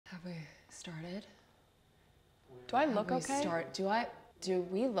Have we started? Do I look okay? Do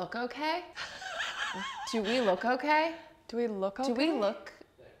we look okay? Do we look okay? Do we look okay? Do we look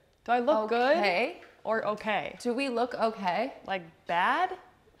Do I look okay? good or okay? Do we look okay? Like bad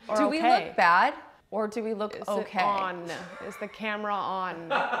or Do okay? we look bad or do we look Is okay? it on? Is the camera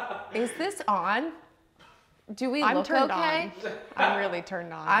on? Is this on? Do we I'm look turned okay? on. I'm really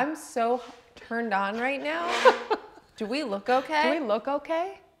turned on. I'm so turned on right now. Do we look okay? Do we look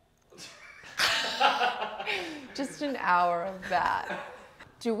okay? Just an hour of that.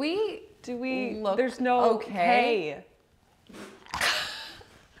 Do we look There's no okay?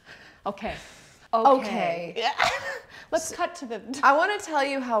 Okay. Okay. Yeah. Let's cut to the. I want to tell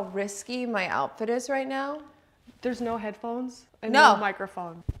you how risky my outfit is right now. There's no headphones and No. no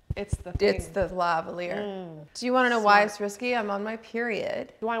microphone. It's the thing. It's the lavalier. Do you want to know why it's risky? I'm on my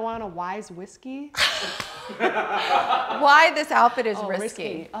period. Do I want a wise whiskey? Why this outfit is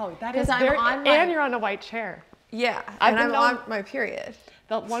risky? Oh, that 'Cause is I'm very. on my- And you're on a white chair. Yeah, I've and been I'm known- on my period.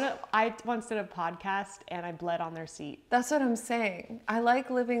 I once did a podcast and I bled on their seat. That's what I'm saying. I like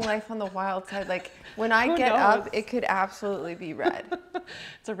living life on the wild side. Like when I Who get knows? up, it could absolutely be red.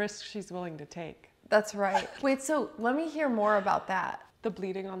 It's a risk she's willing to take. That's right. Wait, so let me hear more about that. The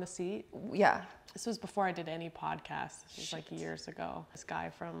bleeding on the seat. Yeah. This was before I did any podcasts. This was like years ago. This guy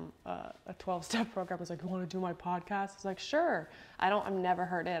from a 12-step program was like, "You want to do my podcast?" I was like, "Sure." I've never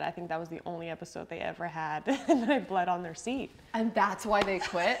heard it. I think that was the only episode they ever had. And then I bled on their seat. And that's why they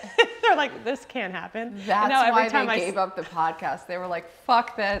quit? They're like, "This can't happen." That's And now why they gave up the podcast. They were like,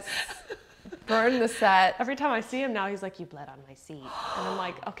 fuck this. Burn the set. Every time I see him now, he's like, "You bled on my seat." And I'm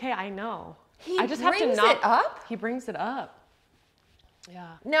like, "Okay, I know." He I just have to brings not. it up? He brings it up. Yeah.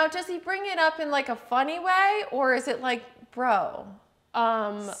 Now, does he bring it up in like a funny way, or is it like, bro?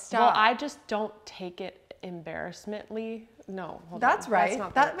 Well, Stop. I just don't take it embarrassmently. No, hold That's on. right.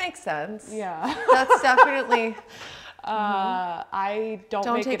 Not That makes sense. Yeah. That's definitely. I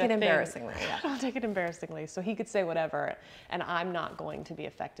don't make take it a it thing. embarrassingly. Yeah. I don't take it embarrassingly. So he could say whatever, and I'm not going to be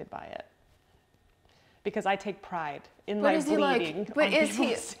affected by it. Because I take pride in my But is he bleeding. like? But on is he?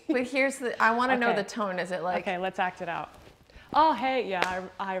 people's- But here's the. I want to know Okay. the tone. Is it like? Okay, let's act it out. Oh, hey, yeah,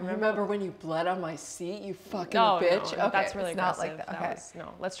 I remember. Remember when you bled on my seat, you fucking No, bitch? no, Okay, that's really it's not aggressive. like that. That Okay. was,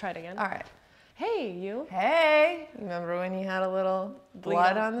 no, let's try it again. All right. Hey, you. Hey, remember when you had a little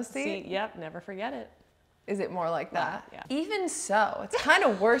blood on the seat? Yep, never forget it. Is it more like that? Yeah. Even so, it's kind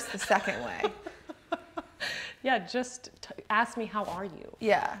of worse the second way. Yeah, just ask me, how are you?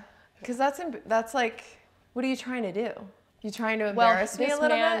 Yeah, because that's like, what are you trying to do? You trying to embarrass me a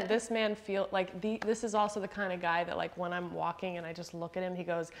little bit? This man this is also the kind of guy that like when I'm walking and I just look at him, he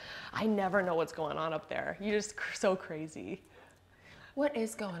goes, "I never know what's going on up there. You're just so crazy." What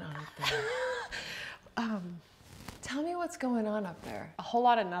is going on up there? Tell me what's going on up there. A whole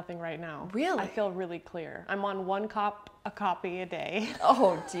lot of nothing right now. Really? I feel really clear. I'm on a copy a day.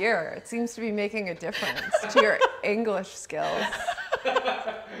 Oh dear, it seems to be making a difference to your English skills.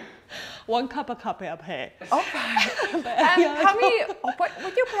 1 cup of coffee a day. Okay. How many? What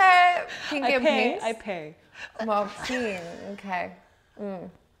would you pay? Pink and pinks? I pay. Well, pink. Okay.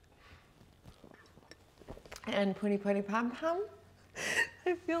 And putty putty pom pom.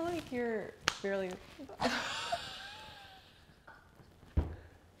 I feel like you're really.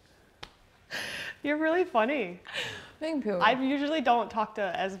 You're really funny. Thank you. I usually don't talk to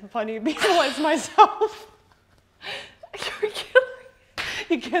as funny people as myself. You're killing.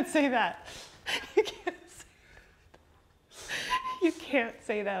 You can't say that. You can't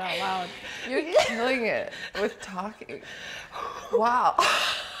say that out loud. You're killing it with talking. Wow.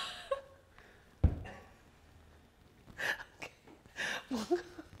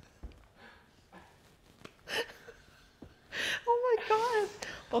 Oh my god.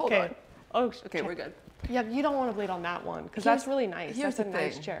 Hold Okay. on. Oh, Okay, we're good. Yeah, you don't want to bleed on that one because that's really nice. Here's That's a the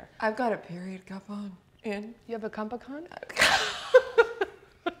nice thing. chair. I've got a period cup on. And You have a Compacon?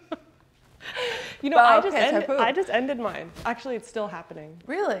 You know, Well, I just ended mine. Actually, it's still happening.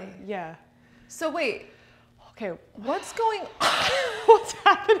 really? Yeah. So wait, Okay. what's going on? What's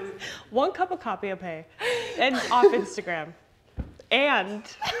happening? 1 cup of coffee a pay, and off Instagram, and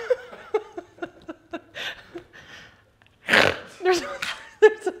there's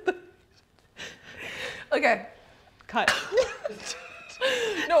Okay. cut.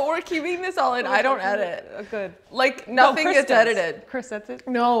 No, we're keeping this all in. I don't edit. Good. Like No, nothing Chris gets does. edited. Chris, that's it.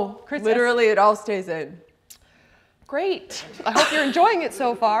 No, Chris, literally it all stays in. Great. I hope you're enjoying it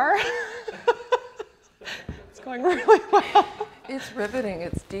so far. It's going really well. It's riveting.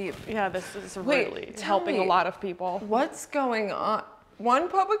 It's deep. Yeah, this is Wait, really tell helping me. a lot of people. What's going on? 1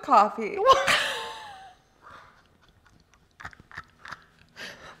 cup of coffee.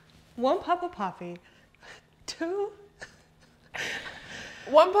 1 cup of coffee. 2.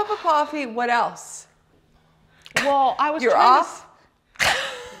 1 cup of coffee. What else? Well, I was You're trying off?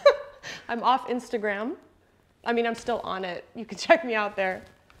 I'm off Instagram. I mean, I'm still on it. You can check me out there.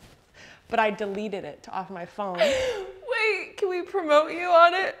 But I deleted it off my phone. Wait, can we promote you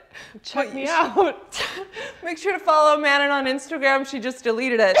on it? Check me out. Make sure to follow Manon on Instagram. She just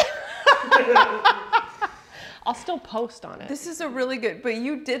deleted it. I'll still post on it. This is a really good, but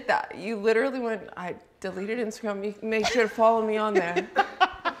you did that. You literally went, I deleted Instagram. Make sure to follow me on there.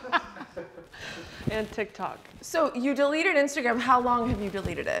 And TikTok. So you deleted Instagram. How long have you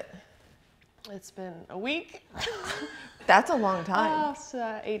deleted it? It's been a week. That's a long time. It's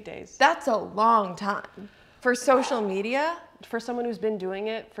 8 days. That's a long time. For social media? For someone who's been doing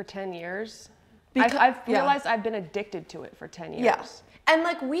it for 10 years, Because- I've yeah. realized I've been addicted to it for 10 years. Yeah. And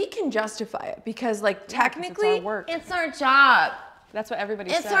like we can justify it because like technically it's our work. it's our job. That's what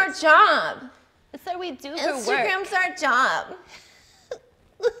everybody It's says. our job. It's what we do for work. Instagram's our job.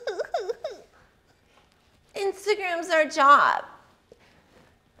 Instagram's our job.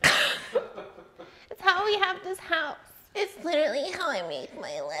 It's how we have this house. It's literally how I make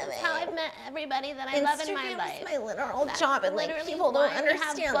my living. It's how I've met everybody that I love in my life. my literal That's job, and like literally people don't why we have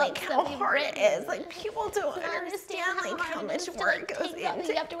understand like books how that we've hard it written. is. Like people don't understand like how hard it much is to, work like, goes take something,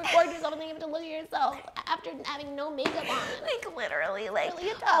 into. you have to record yourself and then you have to look at yourself after having no makeup on. Like literally, like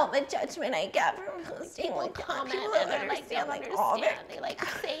Really, it all does. the judgment I get from posting, People like comment people and don't they're like, understand don't like all that. understand. They like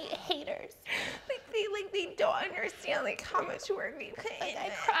say haters. They don't understand like how much work we put Like in I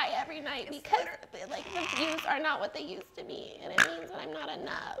it. cry every night because like the views are not what they used to be, and it means that I'm not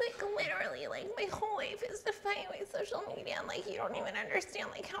enough. Like literally, like my whole life is defined by social media, and like you don't even understand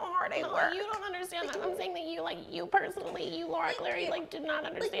like how hard I No, work. you don't understand that. I'm saying that you personally, you Laura Clary, like did not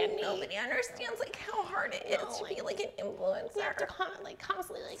understand me. Nobody understands like how hard it is to be like an influencer. We have to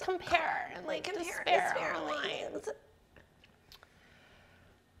constantly like compare and like compare despair online.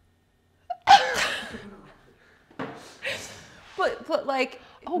 like, but like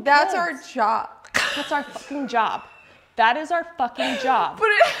that's our job. That's our fucking job. That is our fucking job. But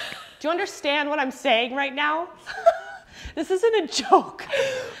Do you understand what I'm saying right now? This isn't a joke.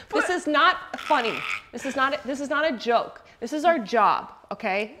 This is not funny. This is not a joke. This is our job,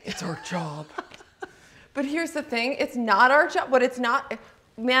 okay? it's our job. But here's the thing, it's not our job, but it's not.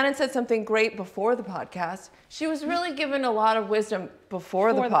 Manon said something great before the podcast. She was really given a lot of wisdom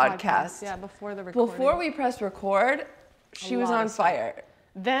before the podcast. Yeah, before the recording. Before we pressed record, she was lot on of stuff. fire.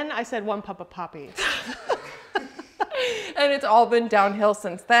 Then I said 1 cup of poppy. And it's all been downhill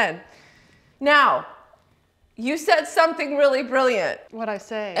since then. Now, you said something really brilliant. What'd I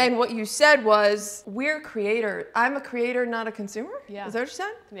say? And what you said was, we're creators. I'm a creator, not a consumer? Yeah. Is that what you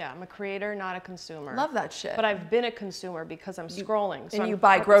said? Yeah, I'm a creator, not a consumer. Love that shit. But I've been a consumer because I'm scrolling. and you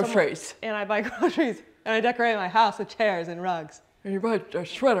buy groceries. And I buy groceries. And I decorate my house with chairs and rugs. And you bought a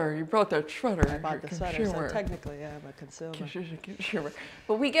shredder. You brought that shredder. I bought the sweater, so technically I'm a consumer.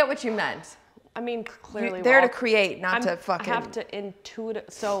 But we get what you meant. I mean, clearly You're there we're to all- create, not to fucking. I have to intuitive.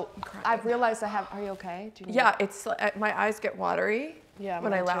 So I've realized I have. Are you okay? Do you need- Yeah, it's my eyes get watery. Yeah.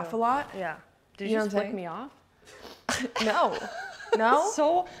 When I mine laugh too. a lot. Yeah. Did You you know just what I'm flick saying? me off? No, no,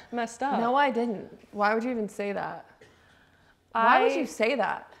 So messed up. no, I didn't. Why would you even say that? Why would you say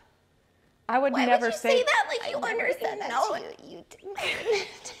that? I would Why never would you say that like I you never understand? said that No, to you. You didn't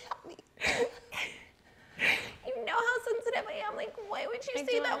tell me. you know how sensitive I am. Like, why would you I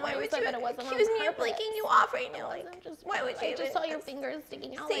say do, that? I Why know, would but you it wasn't on accuse me of purpose. blinking you off right now? Like, I'm just, why would you I just even saw your fingers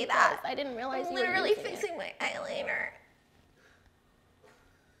sticking out say like that? this. I didn't realize I'm you were literally using fixing it. my eyeliner.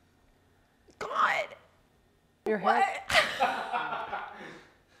 God. your hair. What?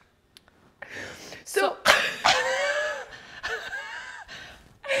 So,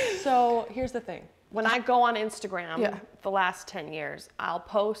 So here's the thing. When I go on Instagram, Yeah. the last 10 years, I'll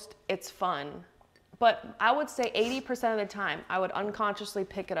post, it's fun. But I would say 80% of the time, I would unconsciously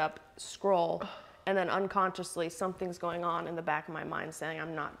pick it up, scroll, and then unconsciously something's going on in the back of my mind saying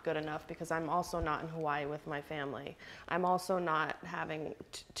I'm not good enough because I'm also not in Hawaii with my family. I'm also not having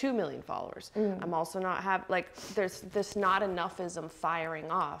 2 million followers. I'm also not there's this not enoughism firing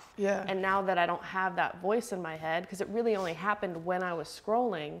off. Yeah. And now that I don't have that voice in my head, because it really only happened when I was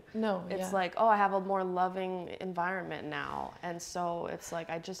scrolling, No, it's yeah. like, oh, I have a more loving environment now. And so it's like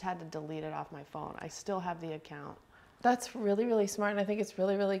I just had to delete it off my phone. I still have the account. that's really, really smart, and I think it's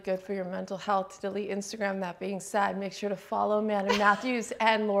really, really good for your mental health to delete Instagram. That being said, make sure to follow Manon Matthews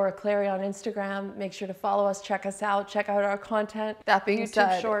and Laura Clary on Instagram. Make sure to follow us, check us out, check out our content. That being YouTube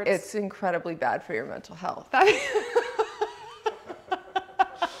said, Shorts. it's incredibly bad for your mental health.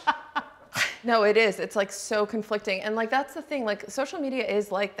 No, it is. It's like so conflicting. And like that's the thing, like social media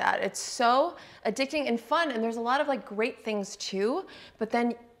is like that. It's so addicting and fun, and there's a lot of like great things too, but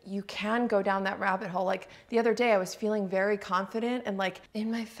then you can go down that rabbit hole. Like the other day I was feeling very confident and like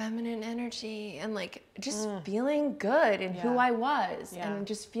in my feminine energy and like just feeling good in who I was and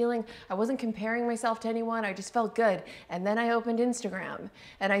just feeling, I wasn't comparing myself to anyone. I just felt good. And then I opened Instagram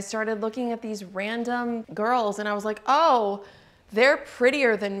and I started looking at these random girls and I was like, oh, they're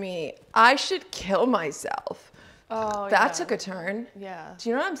prettier than me. I should kill myself. Oh, that took a turn. Yeah. Do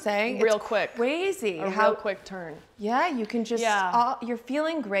you know what I'm saying? Real it's quick. Crazy. Real quick turn. Yeah, you can just, you're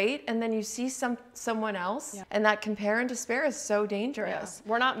feeling great and then you see someone else and that compare and despair is so dangerous.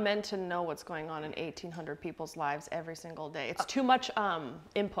 We're not meant to know what's going on in 1,800 people's lives every single day. It's too much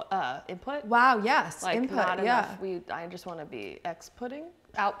input. Wow, yes, like input, not enough. I just want to be outputting.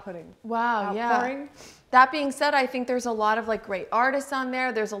 Wow, outpouring. yeah. That being said, I think there's a lot of like great artists on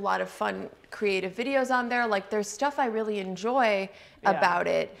there. There's a lot of fun creative videos on there. Like there's stuff I really enjoy about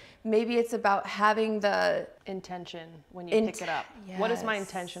it. Maybe it's about having the intention when you pick it up. Yes. What is my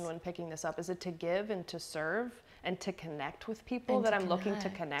intention when picking this up? Is it to give and to serve and to connect with people that I'm looking to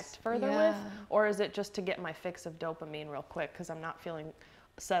connect further with? Or is it just to get my fix of dopamine real quick because I'm not feeling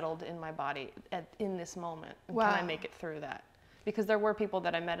settled in my body in this moment? And can I make it through that? Because there were people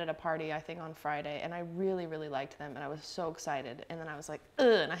that I met at a party, I think on Friday, and I really, really liked them, and I was so excited. And then I was like, ugh,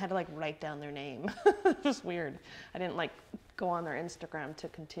 and I had to like write down their name. Just weird. I didn't like go on their Instagram to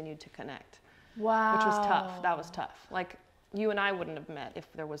continue to connect. Wow. Which was tough. That was tough. Like you and I wouldn't have met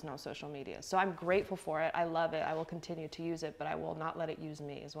if there was no social media. So I'm grateful for it. I love it. I will continue to use it, but I will not let it use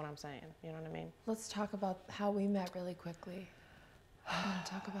me is what I'm saying. You know what I mean? Let's talk about how we met really quickly. I want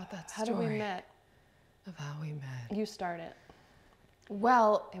to talk about that story. How did we met? Of how we met. You start it.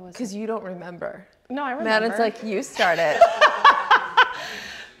 Well, because you don't remember. No, I remember. Madon's like, you started.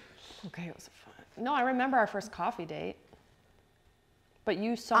 Okay, it was fun. No, I remember our first coffee date. But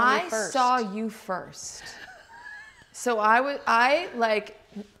you saw me first. I saw you first. So I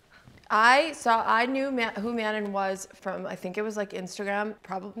knew who Manon was from, I think it was like Instagram,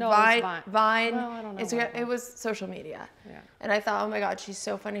 probably Vine. Well, I don't know. Instagram, it was social media. Yeah. And I thought, oh my God, she's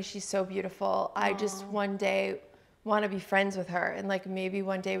so funny. She's so beautiful. I just one day want to be friends with her. And like maybe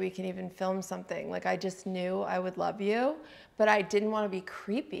one day we can even film something. Like I just knew I would love you, but I didn't want to be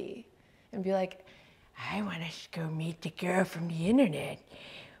creepy and be like, I want to go meet the girl from the internet.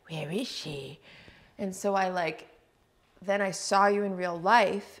 Where is she? And so then I saw you in real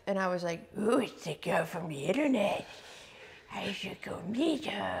life and I was like, ooh, it's the girl from the internet. I should go meet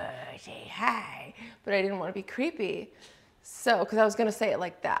her, say hi. But I didn't want to be creepy. So, because I was going to say it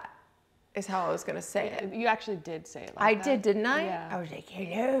like that is how I was going to say it. You actually did say it like that. I did, didn't I? Yeah. I was like,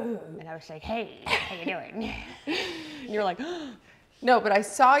 hello. And I was like, hey, how you doing? And you're like, no, but I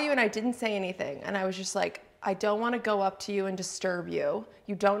saw you and I didn't say anything. And I was just like, I don't want to go up to you and disturb you.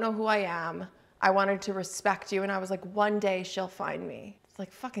 You don't know who I am. I wanted to respect you. And I was like, one day she'll find me. It's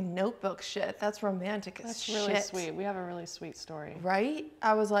like fucking Notebook shit. That's romantic as shit. That's really sweet. We have a really sweet story. Right?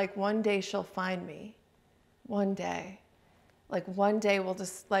 I was like, one day she'll find me. One day. Like one day we'll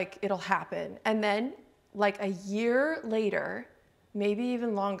just like, it'll happen. And then like a year later, maybe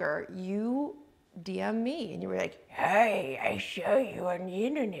even longer, you DM me and you were like, hey, I saw you on the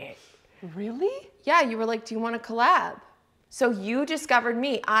internet. Really? Yeah, you were like, do you want to collab? So you discovered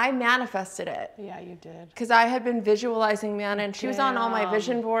me. I manifested it. Yeah, you did. Because I had been visualizing Manon. She was on all my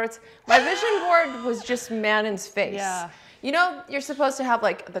vision boards. My vision board was just Manon's face. Yeah. You know, you're supposed to have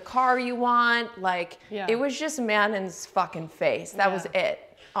like the car you want. Like, it was just Manon's fucking face. That was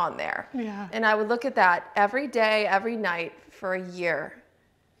it on there. Yeah. And I would look at that every day, every night for a year.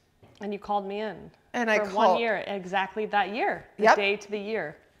 And you called me in. And for 1 year, exactly that year. The day to the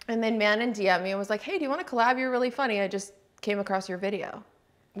year. And then Manon DM'd me and was like, hey, do you want to collab? You're really funny. I just came across your video.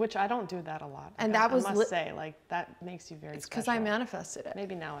 Which I don't do that a lot. And that was, I must say, like, that makes you very special. It's because I manifested it.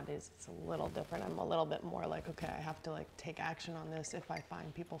 Maybe nowadays it's a little different. I'm a little bit more like, okay, I have to like take action on this if I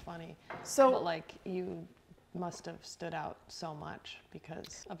find people funny. So, but like you must have stood out so much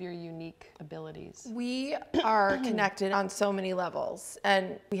because of your unique abilities. We are connected on so many levels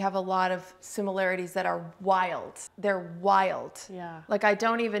and we have a lot of similarities that are wild. They're wild. Yeah. Like I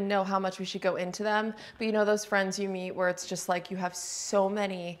don't even know how much we should go into them, but you know those friends you meet where it's just like you have so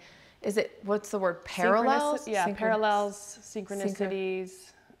many, what's the word, parallels? Yeah, parallels,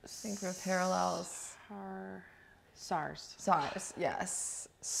 synchronicities. Parallels. SARS. SARS, yes.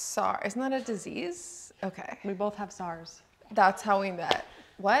 SARS, isn't that a disease? Okay. We both have SARS. That's how we met.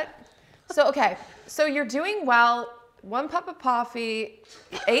 What? So, okay. So you're doing well 1 cup of coffee,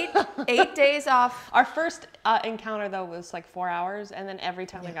 8 days off. Our first encounter though was like 4 hours, and then every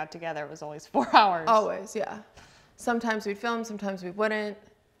time we got together, it was always 4 hours. Always, yeah. Sometimes we'd film, sometimes we wouldn't.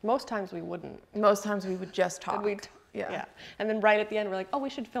 Most times we wouldn't. Most times we would just talk. Yeah. And then right at the end, we're like, oh, we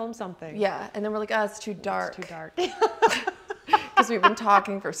should film something. Yeah, and then we're like, oh, it's too dark. It's too dark. Because we've been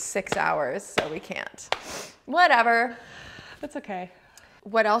talking for 6 hours, so we can't. Whatever. That's okay.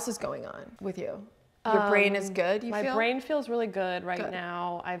 What else is going on with you? Your brain is good, you my feel? My brain feels really good right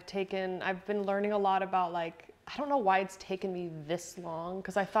now. I've been learning a lot about like, I don't know why it's taken me this long,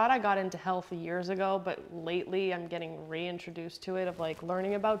 because I thought I got into health years ago, but lately I'm getting reintroduced to it, of like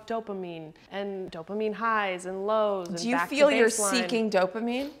learning about dopamine and dopamine highs and lows. Do you feel you're seeking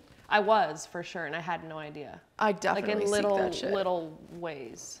dopamine? I was, for sure, and I had no idea. I definitely like in seek that shit. little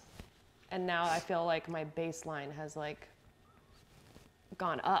ways. And now I feel like my baseline has like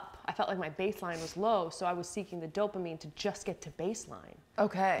gone up. I felt like my baseline was low, so I was seeking the dopamine to just get to baseline.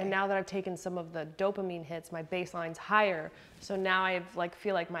 Okay. And now that I've taken some of the dopamine hits, my baseline's higher. So now I like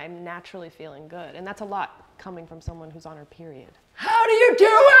feel like I'm naturally feeling good, and that's a lot coming from someone who's on her period. How do you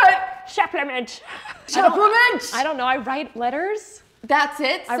do it? Supplement. Supplement. I don't know. I write letters. That's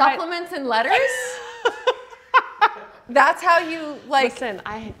it. Supplements and letters. That's how you like. Listen,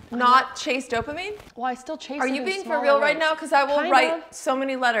 not chase dopamine. Well, I still chase. Are it you in being for smaller real ways. right now? Because I will write so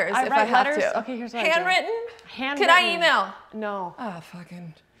many letters if I have to. Okay, here's what I do. Handwritten? Handwritten. Can I email? No. Oh,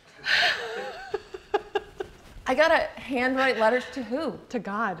 fucking. I gotta handwrite letters to who? To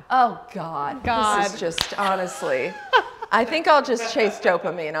God. Oh, God. God. This is just, honestly. I think I'll just chase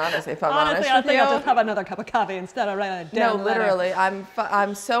dopamine, honestly, if I'm honest I with think you. I'll just have another cup of coffee instead of writing a damn No, literally.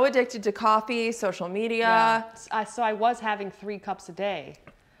 I'm so addicted to coffee, social media. Yeah. So I was having 3 cups a day.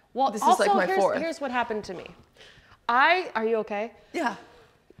 Well, this also, is like my 4th. Here's what happened to me. Are you okay? Yeah.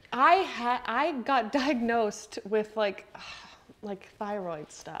 I got diagnosed with like thyroid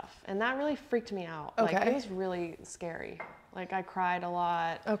stuff, and that really freaked me out. Okay. Like, it was really scary. Like, I cried a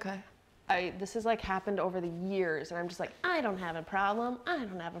lot. Okay. This has like happened over the years, and I'm just like, I don't have a problem. I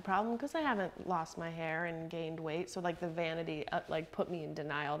don't have a problem because I haven't lost my hair and gained weight. So like the vanity like put me in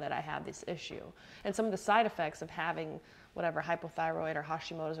denial that I have this issue. And some of the side effects of having whatever hypothyroid or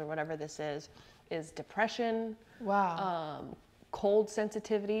Hashimoto's or whatever this is depression. Wow. Cold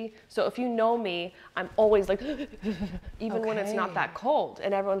sensitivity. So if you know me, I'm always like, even when it's not that cold,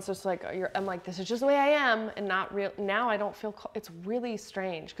 and everyone's just like, I'm like, this is just the way I am, and not real. Now I don't feel cold. It's really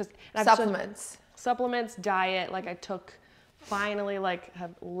strange because supplements, diet. Like I took, finally, like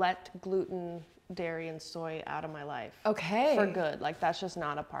have let gluten, dairy, and soy out of my life. Okay. For good. Like that's just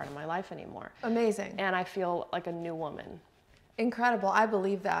not a part of my life anymore. Amazing. And I feel like a new woman. Incredible. I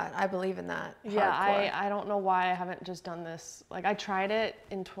believe that. I believe in that. Yeah, hardcore. I don't know why I haven't just done this. Like I tried it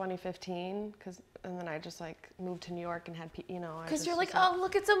in 2015 and then I just like moved to New York and had, Because you're like, oh,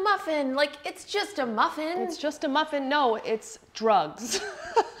 look, it's a muffin. Like, it's just a muffin. It's just a muffin. No, it's drugs.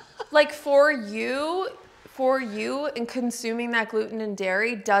 Like for you and consuming that gluten and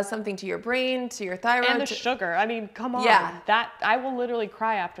dairy does something to your brain, to your thyroid. And the sugar. I mean, come on. Yeah. That I will literally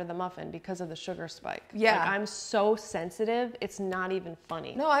cry after the muffin because of the sugar spike. Yeah. Like, I'm so sensitive, it's not even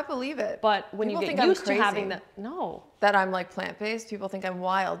funny. No, I believe it. But when people you think get I'm used to crazy having that, no. That I'm like plant-based, people think I'm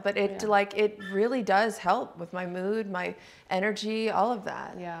wild, but it it really does help with my mood, my energy, all of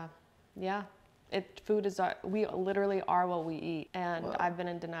that. Yeah. Yeah. Food is we literally are what we eat, and I've been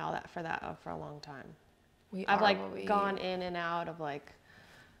in denial for a long time. I've like gone in and out of like,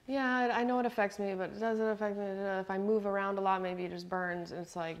 yeah, I know it affects me, but does it affect me? If I move around a lot, maybe it just burns. And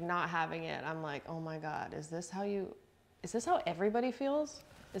it's like not having it. I'm like, oh my God, is this how everybody feels?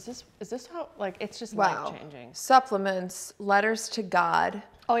 Is this how, like, it's just life changing. Supplements, letters to God.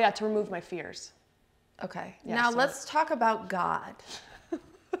 Oh yeah, to remove my fears. Okay. Yeah, now let's talk about God.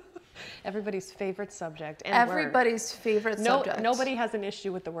 Everybody's favorite subject and everybody's favorite subject. Nobody has an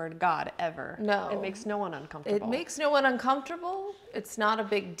issue with the word God ever. No. It makes no one uncomfortable. It makes no one uncomfortable. It's not a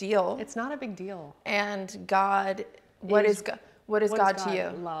big deal. It's not a big deal. And God, what is God to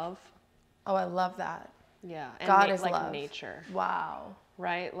you? Love. Oh, I love that. Yeah. And God is like love. Nature. Wow.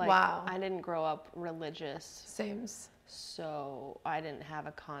 Right? Like, wow. I didn't grow up religious. Sames. So I didn't have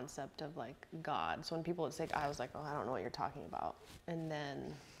a concept of like God. So when people would say, I was like, oh, I don't know what you're talking about. And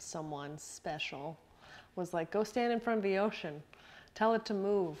then someone special was like, go stand in front of the ocean. Tell it to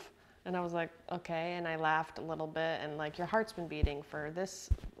move. And I was like, okay. And I laughed a little bit. And like, your heart's been beating for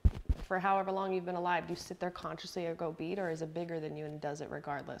however long you've been alive. Do you sit there consciously or go beat? Or is it bigger than you and does it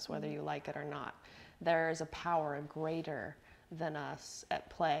regardless, whether you like it or not? There is a power greater than us at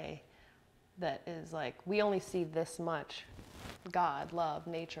play that is like, we only see this much God, love,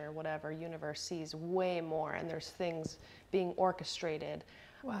 nature, whatever, universe sees way more, and there's things being orchestrated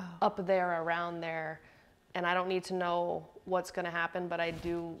up there, around there, and I don't need to know what's going to happen, but I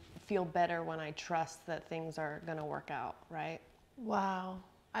do feel better when I trust that things are going to work out, right? Wow.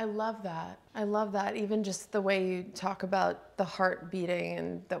 I love that. I love that. Even just the way you talk about the heart beating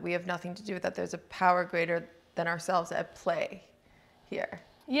and that we have nothing to do with that. There's a power greater than ourselves at play here.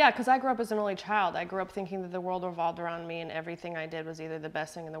 Yeah, because I grew up as an only child. I grew up thinking that the world revolved around me and everything I did was either the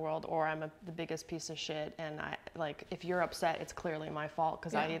best thing in the world or I'm the biggest piece of shit. And if you're upset, it's clearly my fault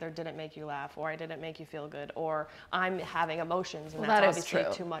because I either didn't make you laugh or I didn't make you feel good or I'm having emotions and that's obviously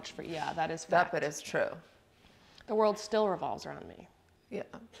too much for, that is fact. That bit is true. The world still revolves around me. Yeah.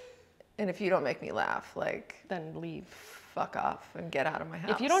 And if you don't make me laugh, then leave. Fuck off and get out of my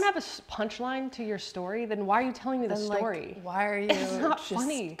house. If you don't have a punchline to your story, then why are you telling me the story? Why are you it's not just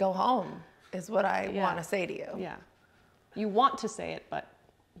funny. Go home is what I want to say to you. Yeah. You want to say it, but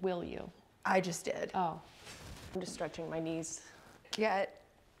will you? I just did. Oh. I'm just stretching my knees. Get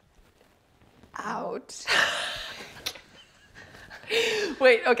out.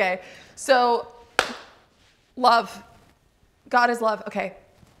 Wait, okay. So, love. God is love. Okay.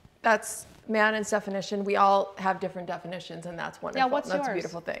 That's Manon's definition. We all have different definitions, and that's wonderful. Yeah, what's that's yours? a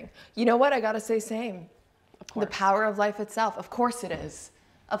beautiful thing. You know what? I gotta say same. Of course. The power of life itself. Of course it is.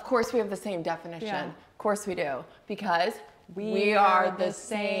 Of course we have the same definition. Yeah. Of course we do. Because we are the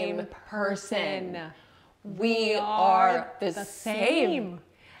same person. We are the same.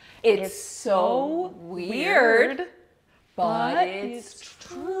 It's so weird, but it's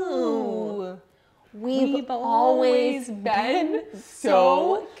true. We've always been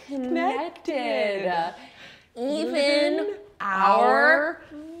so connected. Even our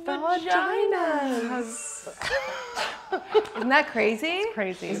vaginas. Isn't that crazy? It's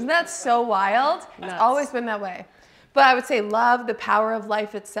crazy. Isn't that so wild? Nuts. It's always been that way. But I would say love, the power of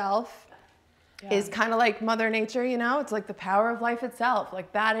life itself, is kind of like Mother Nature, you know? It's like the power of life itself.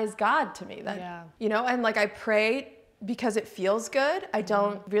 Like that is God to me. That, you know, and like I pray because it feels good. I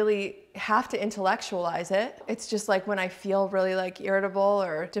don't really have to intellectualize it. It's just like when I feel really like irritable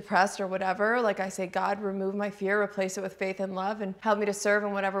or depressed or whatever, like I say, God, remove my fear, replace it with faith and love and help me to serve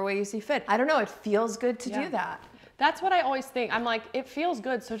in whatever way you see fit. I don't know, it feels good to do that. That's what I always think. I'm like, it feels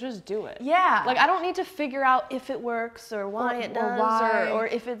good, so just do it. Yeah. Like I don't need to figure out if it works or why it does or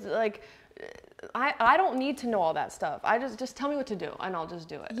if it's like, I don't need to know all that stuff. I just tell me what to do and I'll just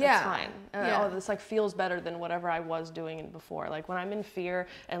do it. Yeah. It's fine. Oh, this like feels better than whatever I was doing before. Like when I'm in fear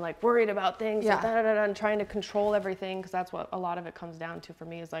and like worried about things and trying to control everything, because that's what a lot of it comes down to for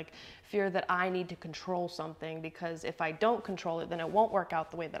me is like fear that I need to control something because if I don't control it, then it won't work out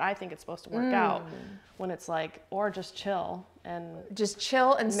the way that I think it's supposed to work out. When it's like, or just chill and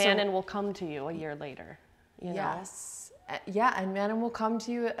Manon will come to you a year later. You know? Yeah, and Manon will come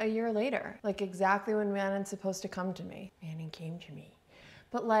to you a year later, like exactly when Manon's supposed to come to me. Manon came to me.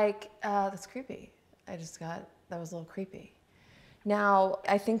 But like, that's creepy. That was a little creepy. Now,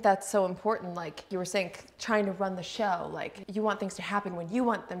 I think that's so important, like you were saying, trying to run the show, like you want things to happen when you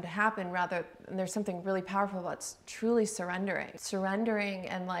want them to happen and there's something really powerful about truly surrendering. Surrendering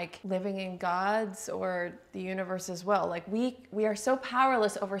and like living in God's or the universe's will. Like we are so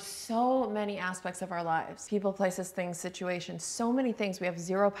powerless over so many aspects of our lives. People, places, things, situations, so many things we have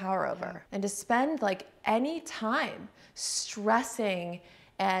zero power over. And to spend like any time stressing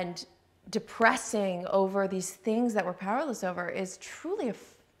and depressing over these things that we're powerless over is truly a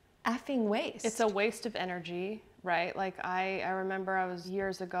effing waste. It's a waste of energy, right? Like I remember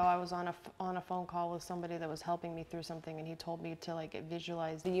years ago, I was on a phone call with somebody that was helping me through something and he told me to like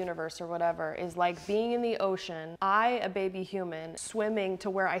visualize the universe or whatever is like being in the ocean, a baby human, swimming to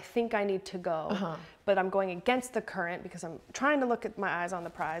where I think I need to go, but I'm going against the current because I'm trying to look at my eyes on the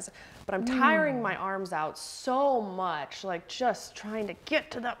prize, but I'm tiring my arms out so much, like just trying to get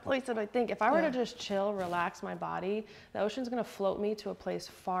to that place that I think if I were to just chill, relax my body, the ocean's gonna float me to a place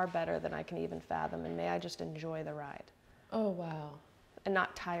far better than I can even fathom, and may I just enjoy the ride. Oh, wow. And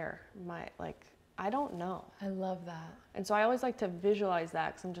not tire I don't know. I love that. And so I always like to visualize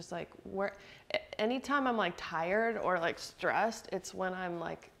that because I'm just like, anytime I'm like tired or like stressed, it's when I'm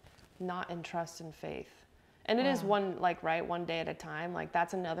like not in trust and faith. And it is one day at a time. Like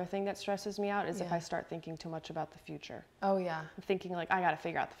that's another thing that stresses me out is if I start thinking too much about the future. Oh yeah. I'm thinking like, I gotta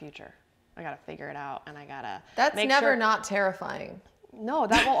figure out the future. I gotta figure it out and I gotta That's never not terrifying. No,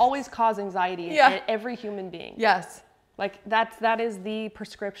 that will always cause anxiety in every human being. Yes. Like that is the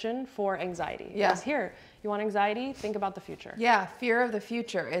prescription for anxiety. Yeah. Here, you want anxiety? Think about the future. Yeah, fear of the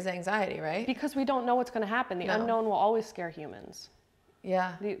future is anxiety, right? Because we don't know what's going to happen. The unknown will always scare humans.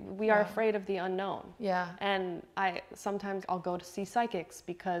 Yeah. We are afraid of the unknown. Yeah. And sometimes I'll go to see psychics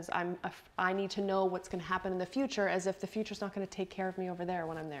because I need to know what's going to happen in the future, as if the future's not going to take care of me over there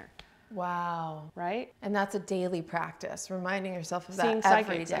when I'm there. Wow. Right? And that's a daily practice, reminding yourself of that Seeing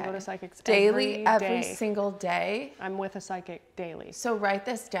every psychics. day. I go to psychics Daily, every day. single day. I'm with a psychic daily. So write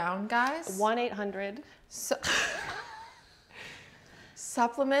this down, guys. 1-800. So,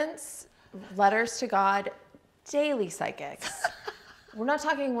 supplements, letters to God, daily psychics. We're not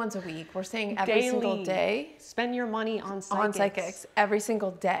talking once a week. We're saying every single day. Spend your money on psychics. On psychics every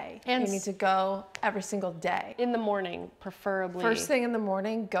single day. And you need to go every single day. In the morning, preferably. First thing in the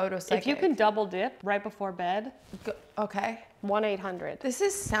morning, go to a psychic. If you can double dip right before bed. Go, okay. 1-800. This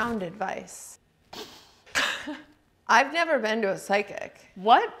is sound advice. I've never been to a psychic.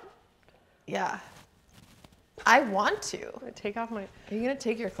 What? Yeah. I want to. Take off my... Are you going to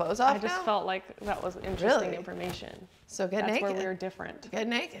take your clothes off I just now? felt like that was interesting Really? information. So get That's naked. where we're different. Get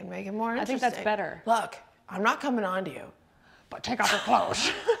naked. Make it more I interesting. think that's better. Look, I'm not coming on to you, But take off your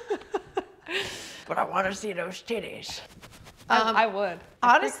clothes. but I want to see those titties. I would.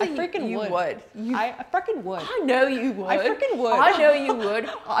 Honestly, I freaking you would. I freaking would. I know you would. I freaking would. I know you would.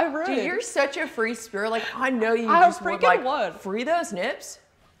 I would. Dude, you're such a free spirit. Like, I know you I just would. freaking Like, would. free those nips.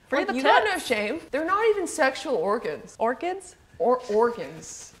 Free Like, the you got no tits. shame. They're not even sexual organs. Orchids? Or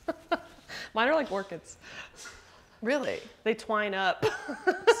organs. Mine are like orchids. Really? They twine up.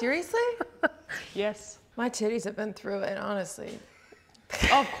 Seriously? Yes. My titties have been through it, honestly.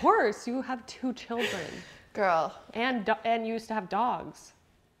 Of course, you have 2 children. Girl. And you used to have dogs.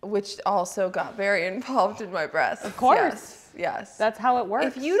 Which also got very involved in my breasts. Of course. Yes. Yes. That's how it works.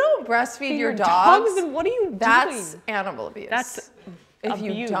 If you don't breastfeed your dogs, dogs, then what are you that's doing? animal abuse. That's if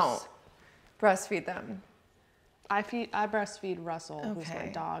abuse. you don't breastfeed them. I breastfeed Russell, who's my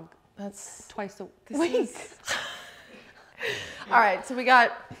Okay. dog, That's twice a this week. is- All right, so we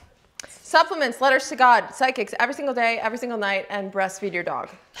got supplements, letters to God, psychics every single day, every single night, and breastfeed your dog.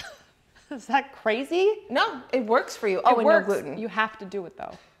 Is that crazy? No, it works for you. Oh, It and works. no gluten. You have to do it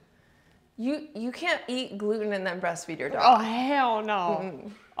though. You can't eat gluten and then breastfeed your dog. Oh hell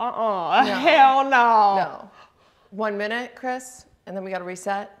no. No. Hell no. No. 1 minute, Chris, and then we got to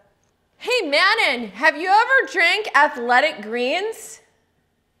reset. Hey, Manon, have you ever drank Athletic Greens?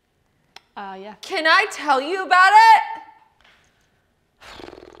 Yeah. Can I tell you about it?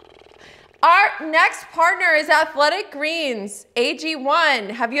 Our next partner is Athletic Greens, AG1.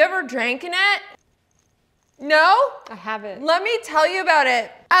 Have you ever drank in it? No? I haven't. Let me tell you about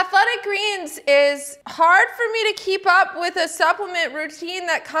it. Athletic Greens is hard for me to keep up with a supplement routine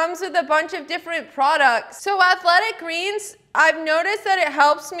that comes with a bunch of different products. So Athletic Greens, I've noticed that it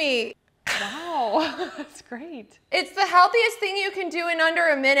helps me. Wow, that's great. It's the healthiest thing you can do in under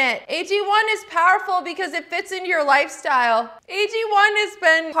a minute. AG1 is powerful because it fits into your lifestyle. AG1 has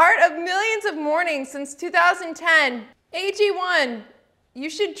been part of millions of mornings since 2010. AG1, you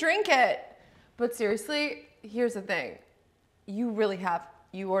should drink it. But seriously, here's the thing. You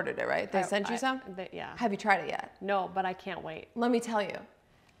ordered it, right? They sent you some? Yeah. Have you tried it yet? No, but I can't wait. Let me tell you.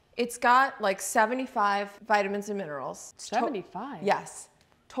 It's got like 75 vitamins and minerals. 75? Yes.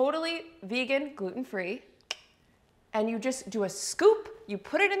 Totally vegan, gluten-free. And you just do a scoop, you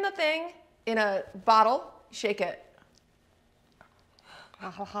put it in the thing, in a bottle, shake it.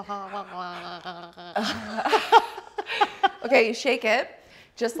 Okay, you shake it,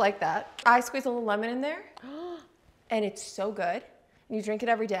 just like that. I squeeze a little lemon in there, and it's so good. You drink it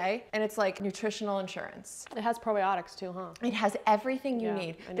every day, and it's like nutritional insurance. It has probiotics too, huh? It has everything you Yeah,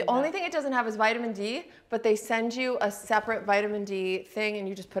 need. I The need only that. thing it doesn't have is vitamin D, but they send you a separate vitamin D thing, and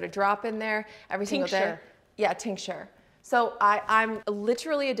you just put a drop in there every single day. Tincture. Yeah, tincture. So I'm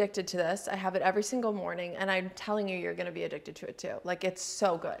literally addicted to this. I have it every single morning, and I'm telling you, you're gonna be addicted to it too. Like, it's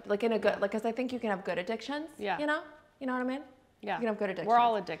so good. Like, in a good, like, because I think you can have good addictions. Yeah. You know what I mean? Yeah. You can have good addictions. We're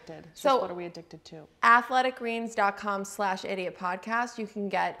all addicted. It's So- just what are we addicted to? athleticgreens.com/idiotpodcast. You can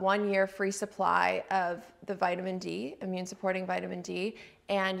get 1 year free supply of the vitamin D, immune supporting vitamin D,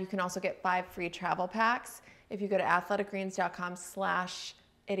 and you can also get 5 free travel packs if you go to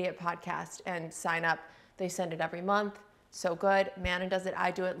athleticgreens.com/idiotpodcast and sign up. They send it every month. So good. Manon does it. I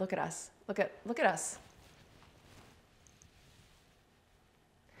do it. Look at us. Look at us.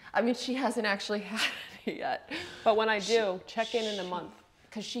 I mean, she hasn't actually had any yet. But when I do, check in a month.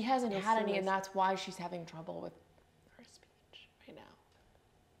 Because she hasn't You'll had see any, this. and that's why she's having trouble with her speech right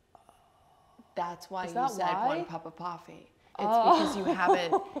now. That's why Is you that said why? 1 cup of coffee. It's because you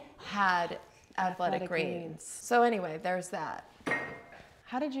haven't had Athletic Athletic Greens. Greens. So anyway, there's that.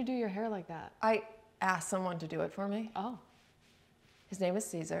 How did you do your hair like that? I asked someone to do it for me. Oh, His name is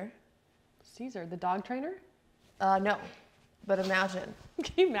Caesar. Caesar, the dog trainer? No, But imagine.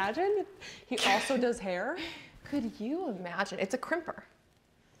 Can you imagine? He also does hair. Could you imagine? It's a crimper.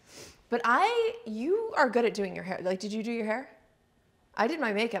 But you are good at doing your hair. Like, did you do your hair? I did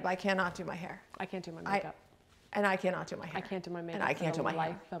my makeup. I cannot do my hair. I can't do my makeup. And I cannot do my hair. I can't do my makeup. And I can't do my hair.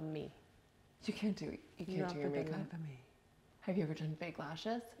 life of me. You can't do your makeup. Have you ever done fake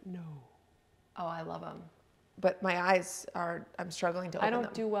lashes? No. Oh, I love them. But my eyes I'm struggling to open them. I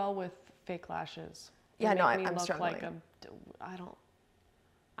don't do well with fake lashes. Yeah, no, I'm look struggling. Like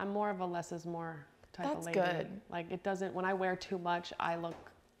I'm more of a less is more type of lady. That's good. Like it doesn't, when I wear too much, I look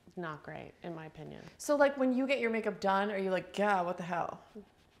not great in my opinion. So like when you get your makeup done, are you like, yeah, what the hell?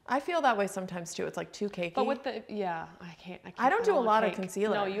 I feel that way sometimes too. It's like too cakey. But with I can't. I don't do a lot of cake.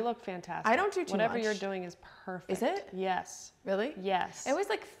 concealer. No, you look fantastic. I don't do too Whatever much. you're doing is perfect. Is it? Yes. Really? Yes. I always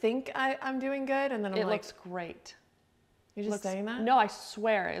like think I'm doing good, and then I'm it like, looks great. You're just saying that? No, I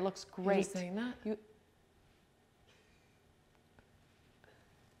swear it looks great. You're just saying that? You're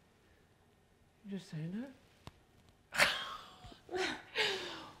just saying that?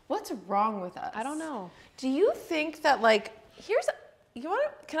 What's wrong with us? I don't know. Do you think that like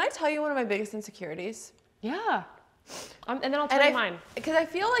can I tell you one of my biggest insecurities? Yeah. And then I'll tell you mine. Because I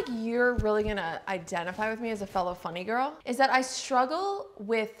feel like you're really gonna identify with me as a fellow funny girl. Is that I struggle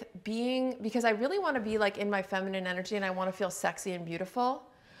with because I really want to be like in my feminine energy and I want to feel sexy and beautiful.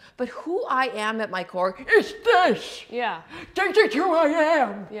 But who I am at my core is this. Yeah. This is who I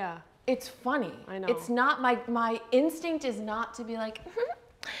am. Yeah. It's funny. I know. It's not my instinct is not to be like,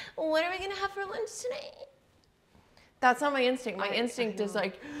 what are we gonna have for lunch tonight? That's not my instinct. My instinct is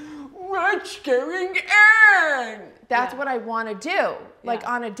like, what's going on? That's what I want to do, like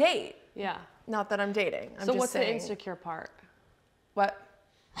on a date. Yeah. Not that I'm dating. I'm so just what's saying. the insecure part? What?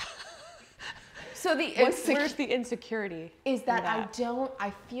 So where's the insecurity? Is that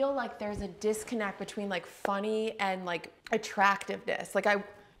I feel like there's a disconnect between like funny and like attractiveness.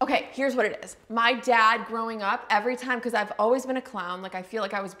 Okay, here's what it is. My dad growing up, every time, because I've always been a clown, like I feel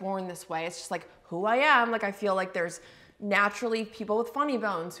like I was born this way. It's just like who I am. Like I feel like there's naturally people with funny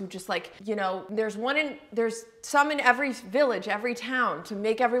bones who just like, there's some in every village, every town to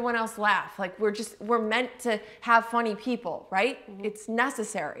make everyone else laugh. Like we're meant to have funny people, right? Mm-hmm. It's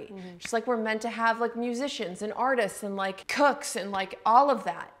necessary. Mm-hmm. Just like we're meant to have like musicians and artists and like cooks and like all of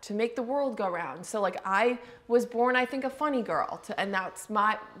that to make the world go round. So like I was born, I think, a funny girl and that's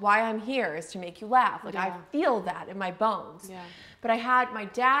why I'm here is to make you laugh. Like I feel that in my bones. Yeah. But I had my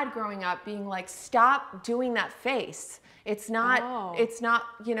dad growing up being like, stop doing that face. It's not,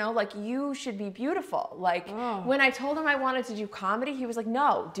 like you should be beautiful. Like when I told him I wanted to do comedy, he was like,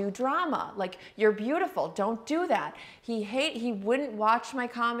 no, do drama. Like you're beautiful, don't do that. He wouldn't watch my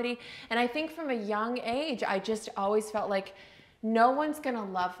comedy. And I think from a young age, I just always felt like no one's gonna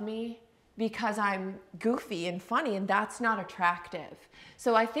love me because I'm goofy and funny and that's not attractive.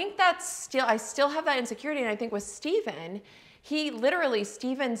 So I think I still have that insecurity. And I think with Steven,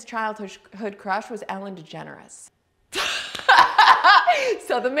 Steven's childhood crush was Ellen DeGeneres.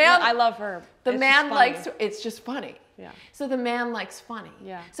 So the man, I love her. The man likes, it's just funny. Yeah. So the man likes funny.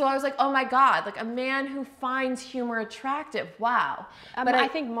 Yeah. So I was like, oh my God, like a man who finds humor attractive. Wow. But I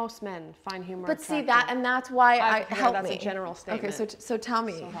think most men find humor attractive. But see that, and that's why that's a general statement. Okay, so tell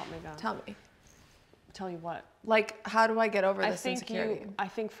me. So help me God. Tell me. Tell you what? Like, how do I get over this insecurity? I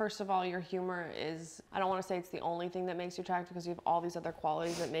think first of all, your humor is, I don't want to say it's the only thing that makes you attractive because you have all these other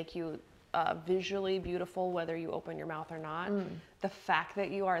qualities that make you visually beautiful, whether you open your mouth or not. The fact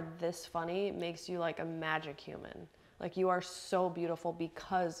that you are this funny makes you like a magic human. Like you are so beautiful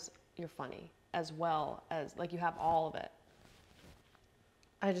because you're funny, as well as like you have all of it.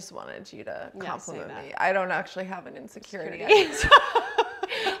 I just wanted you to compliment say that. me. I don't actually have an insecurity.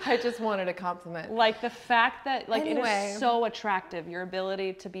 I just wanted a compliment. Like the fact that like it is so attractive, your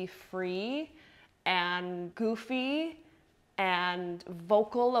ability to be free and goofy and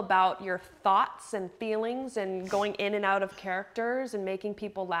vocal about your thoughts and feelings and going in and out of characters and making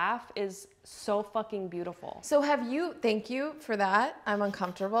people laugh is so fucking beautiful. So thank you for that. I'm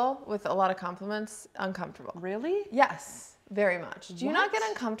uncomfortable with a lot of compliments. Uncomfortable. Really? Yes, very much. Do you not get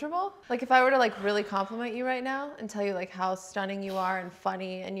uncomfortable? Like if I were to like really compliment you right now and tell you like how stunning you are and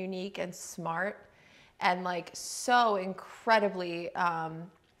funny and unique and smart and like so incredibly,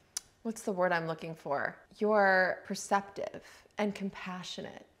 what's the word I'm looking for? You're perceptive and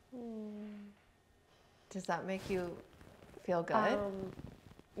compassionate. Does that make you feel good?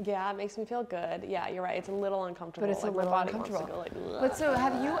 Yeah, it makes me feel good. Yeah, you're right. It's a little uncomfortable. But it's like a little my body uncomfortable. Wants to go but so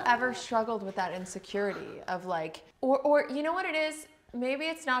have you ever struggled with that insecurity of like, or you know what it is? maybe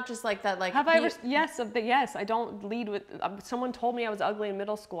it's not just like that. Like, Have I ever? Yes. I don't lead with. Someone told me I was ugly in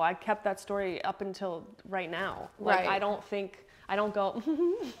middle school. I kept that story up until right now. Like, Right. I don't go.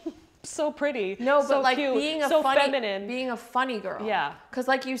 So pretty. No, but so like cute, being a so funny, feminine. being a funny girl. Yeah. Because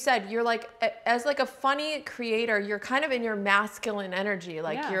like you said, you're like, as like a funny creator, you're kind of in your masculine energy.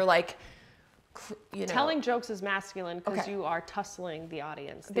 Like Yeah. you're like, you know. Telling jokes is masculine because Okay. you are tussling the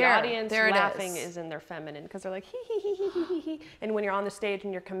audience. The There audience it laughing is. is in their feminine because they're like hee hee hee hee hee hee hee. And when you're on the stage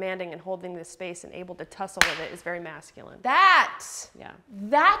and you're commanding and holding this space and able to tussle with it is very masculine. Yeah.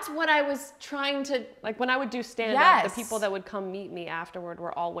 That's what I was trying to. Like when I would do stand up, Yes. the people that would come meet me afterward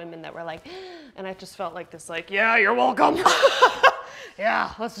were all women that were like, and I just felt like this, like, yeah, you're welcome.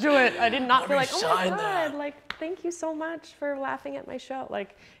 Yeah, let's do it. I did not feel like, oh my God, like, thank you so much for laughing at my show.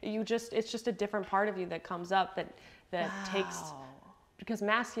 Like, it's just a different part of you that comes up that takes, because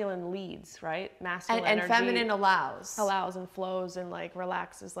masculine leads, right? Masculine And energy feminine allows. and flows and like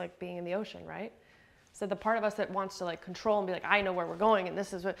relaxes, like being in the ocean, right? So the part of us that wants to like control and be like, I know where we're going and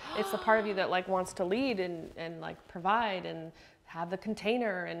this is what, it's the part of you that like wants to lead and like provide and have the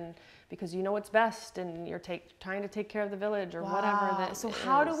container and because you know what's best and you're trying to take care of the village or whatever that So it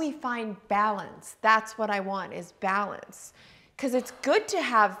how do is. we find balance? That's what I want is balance. Because it's good to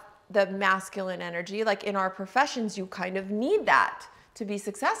have the masculine energy. Like in our professions, you kind of need that to be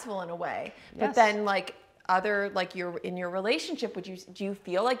successful in a way. But Yes. then like you're in your relationship, do you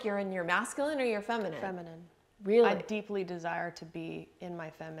feel like you're in your masculine or your feminine? Feminine. Really? I deeply desire to be in my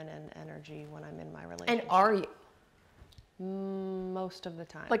feminine energy when I'm in my relationship. And are you? Most of the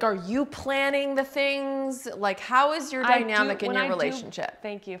time. Like, are you planning the things? Like, how is your I do- dynamic in when your I do- relationship?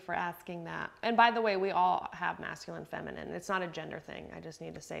 Thank you for asking that. And by the way, we all have masculine, feminine. It's not a gender thing. I just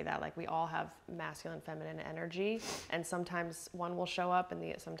need to say that. Like, we all have masculine, feminine energy, and sometimes one will show up,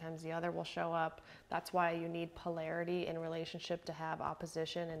 and sometimes the other will show up. That's why you need polarity in relationship to have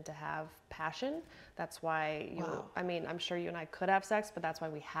opposition and to have passion. That's why Wow. I mean, I'm sure you and I could have sex, but that's why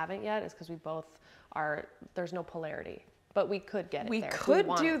we haven't yet. Is because we both are. There's no polarity. But we could get it We there. could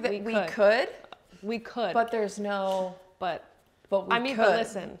do that. We could. But There's no. but we I mean, could. but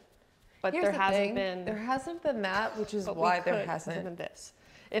listen. But Here's there the hasn't thing. been. There hasn't been that, which is but we why there could hasn't. been this.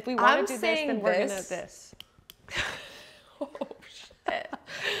 If we want I'm to do this, saying then we're gonna this. this. Oh shit!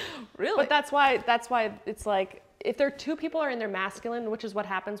 Really? But that's why it's like if there are two people are in their masculine, which is what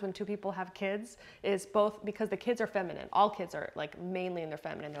happens when two people have kids, is both because the kids are feminine. All kids are like mainly in their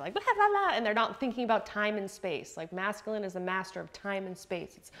feminine. They're like blah, blah, blah, and they're not thinking about time and space. Like masculine is the master of time and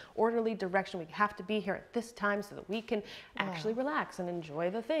space. It's orderly direction. We have to be here at this time so that we can actually relax and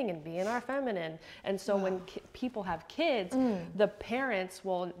enjoy the thing and be in our feminine. And so when people have kids, the parents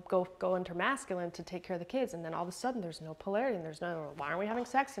will go into masculine to take care of the kids, and then all of a sudden there's no polarity and there's no why aren't we having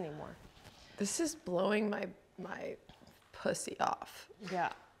sex anymore? This is blowing my pussy off. Yeah,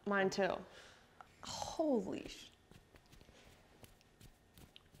 mine too. Holy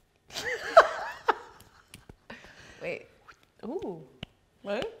Wait. Ooh.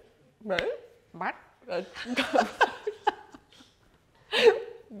 What? What? What?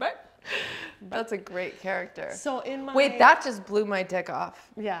 But that's a great character. So in my Wait, that just blew my dick off.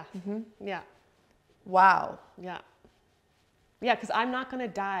 yeah, yeah, Wow. yeah, yeah. Because I'm not gonna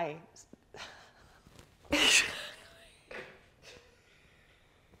die.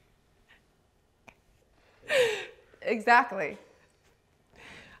 Exactly.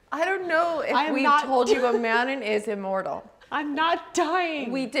 I don't know if I'm we not- told you a Manon is immortal. I'm not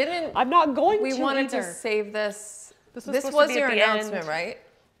dying. We didn't. I'm not going We to wanted either. to save this. This This supposed to was be at your the announcement, end. right?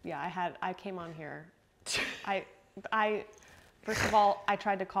 Yeah, I came on here. I first of all, I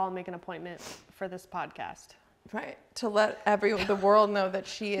tried to call and make an appointment for this podcast. Right. To let the world know that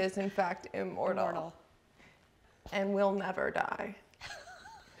she is in fact immortal. And will never die.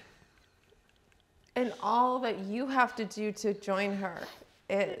 And all that you have to do to join her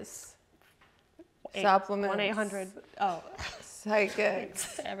is supplements, 1-800. Oh,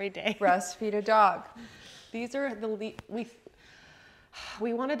 psychics, every day. breastfeed a dog. These are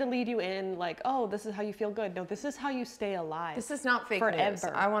we wanted to lead you in like, oh, this is how you feel good. No, this is how you stay alive. This is not fake forever. news.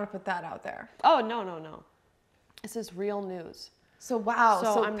 I want to put that out there. Oh, no. This is real news. So wow.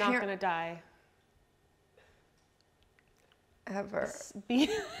 So I'm not gonna die. Ever. Be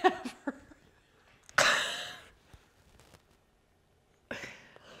ever.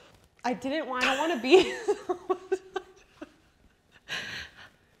 I don't want to be.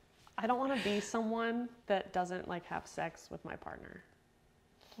 I don't want to be someone that doesn't like have sex with my partner.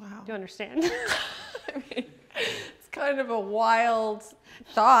 Wow. Do you understand? I mean, it's kind of a wild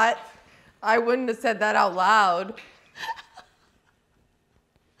thought. I wouldn't have said that out loud.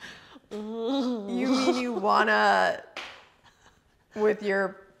 You mean you wanna With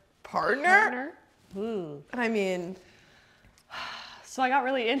your partner? Ooh. I mean, So I got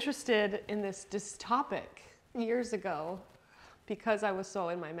really interested in this topic years ago because I was so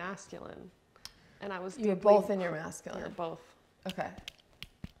in my masculine. And I was you're deeply... both in your masculine. We're both. Okay.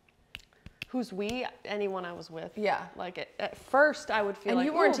 Who's we? Anyone I was with. Yeah. Like at first I would feel And like...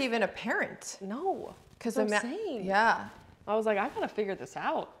 you weren't "Ooh, even a parent. No. Because I'm saying. Yeah. I was like, I gotta figure this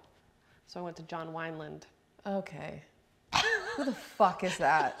out. So I went to John Wineland. Okay. Who the fuck is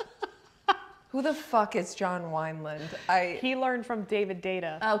that? Who the fuck is John Wineland? He learned from David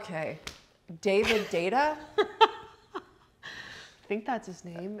Data. Okay. David Data? I think that's his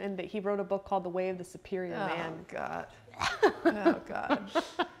name. And that he wrote a book called The Way of the Superior Man. Oh, God. Oh, God.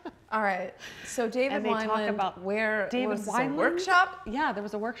 All right. So David And they Wineland, talk about where David was this, a Wineland? workshop? Yeah, there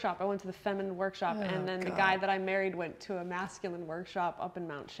was a workshop. I went to the feminine workshop. Oh, and then the God. guy that I married went to a masculine workshop up in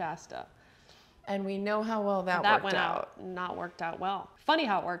Mount Shasta. And we know how well that That worked went out. not worked out well. Funny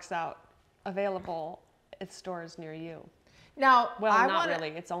how it works out. Available at stores near you. Now, Well, I not wanna, really.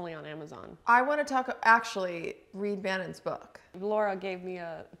 It's only on Amazon. I want to actually read Mannon's book. Laura gave me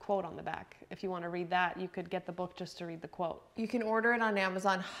a quote on the back. If you want to read that, you could get the book just to read the quote. You can order it on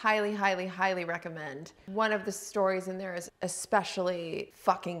Amazon. Highly, highly, highly recommend. One of the stories in there is especially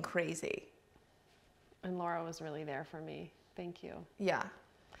fucking crazy. And Laura was really there for me. Thank you. Yeah.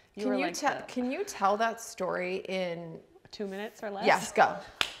 You were like Can you tell that story in 2 minutes or less? Yes, go.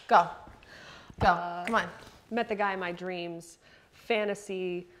 Go. Go. Come on. Met the guy in my dreams,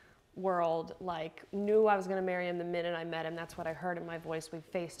 fantasy world, like knew I was gonna marry him the minute I met him. That's what I heard in my voice. We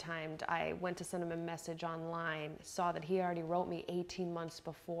FaceTimed. I went to send him a message online, saw that he already wrote me 18 months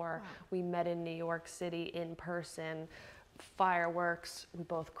before. Wow. We met in New York City in person. Fireworks, we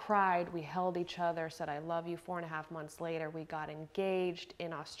both cried, we held each other, said I love you. 4.5 months later, we got engaged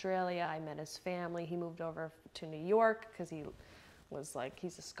in Australia. I met his family. He moved over to New York because he was like,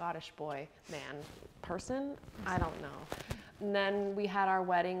 he's a Scottish boy, person, I don't know. And then we had our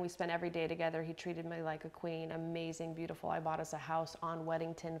wedding. We spent every day together. He treated me like a queen, amazing, beautiful. I bought us a house on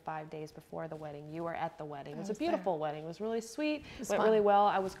Weddington 5 days before the wedding. You were at the wedding. It was a beautiful wedding. It was really sweet. It went really well.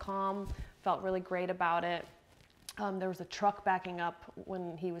 I was calm, felt really great about it. There was a truck backing up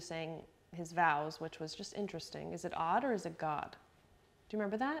when he was saying his vows, which was just interesting. Is it odd or is it God? Do you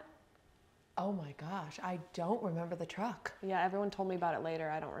remember that? Oh my gosh, I don't remember the truck. Yeah, everyone told me about it later.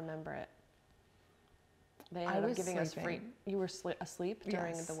 I don't remember it. They ended up giving us free. You were asleep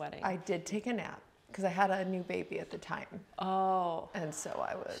during the wedding. I did take a nap because I had a new baby at the time. Oh. And so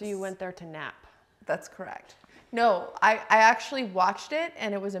I was. So you went there to nap. That's correct. No, I actually watched it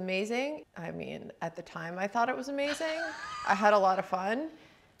and it was amazing. I mean, at the time I thought it was amazing. I had a lot of fun.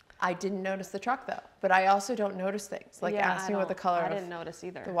 I didn't notice the truck though, but I also don't notice things. Like ask me what the color I didn't notice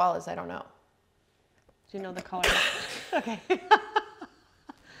either. The wall is, I don't know. Do you know the color? Okay.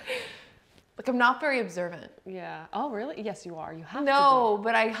 Like I'm not very observant. Yeah. Oh, really? Yes, you are. You have to No,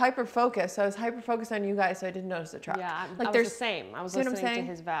 but I hyper-focused. So I was hyper-focused on you guys, so I didn't notice the truck. Yeah, like I was the same. I was listening to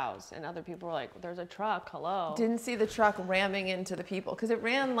his vows, and other people were like, there's a truck, hello. Didn't see the truck ramming into the people, because it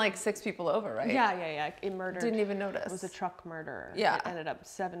ran like 6 people over, right? Yeah. It murdered. Didn't even notice. It was a truck murder. Yeah. It ended up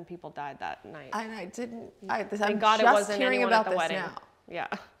 7 people died that night. And I didn't, Thank God it wasn't hearing anyone about at the this wedding. now. Yeah.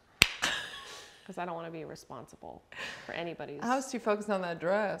 Because I don't want to be responsible for anybody's. I was too focused on that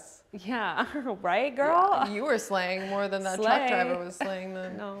dress. Yeah, right, girl? Yeah, you were slaying more than that truck driver was slaying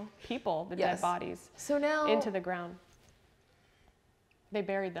them. No, people, the dead bodies. So now. Into the ground. They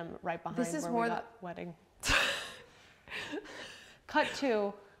buried them right behind where we got wedding. Cut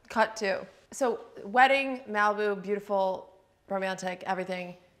to. So wedding, Malibu, beautiful, romantic,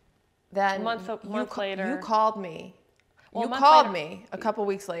 everything. Then month later. You called me. Well, you called me a couple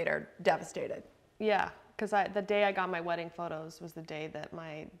weeks later, devastated. Yeah, because the day I got my wedding photos was the day that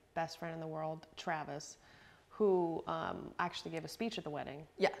my best friend in the world, Travis, who actually gave a speech at the wedding,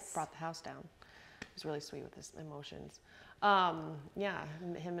 brought the house down. He was really sweet with his emotions. Yeah,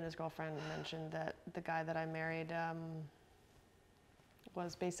 him and his girlfriend mentioned that the guy that I married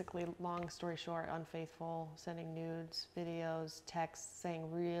was basically, long story short, unfaithful, sending nudes, videos, texts,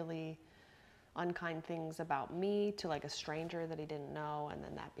 saying really unkind things about me to like a stranger that he didn't know, and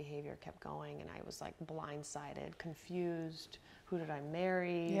then that behavior kept going, and I was like blindsided, confused. Who did I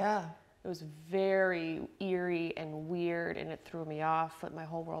marry? Yeah. It was very eerie and weird, and it threw me off, flipped my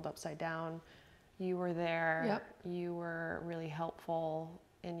whole world upside down. You were there. Yep. You were really helpful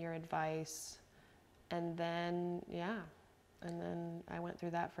in your advice. And then, and then I went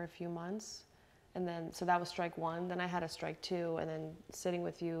through that for a few months. And then, so that was strike 1. Then I had a strike 2, and then sitting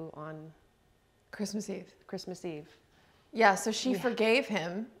with you on Christmas Eve. Christmas Eve. Yeah, so she forgave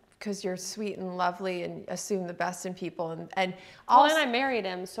him because you're sweet and lovely and assume the best in people. And Well, also, and I married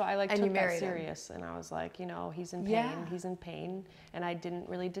him, so I like And you took that married him. serious. And I was like, you know, he's in pain. Yeah. He's in pain. And I didn't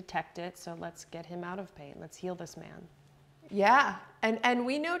really detect it, so let's get him out of pain. Let's heal this man. yeah. And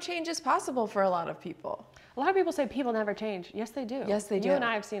we know change is possible for a lot of people. A lot of people say people never change. Yes, they do. Yes, they do. You and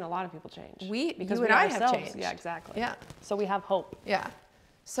I have seen a lot of people change. You we and I have ourselves- changed. Yeah, exactly. Yeah. So we have hope. Yeah.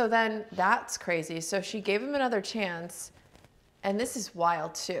 So then that's crazy. So she gave him another chance. And this is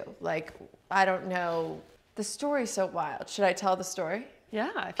wild too. Like, I don't know. The story's so wild. Should I tell the story?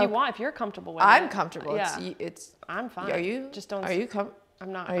 Yeah, if you want, if you're comfortable with it. I'm comfortable. Yeah. It's I'm fine. Are you? Just don't. Are you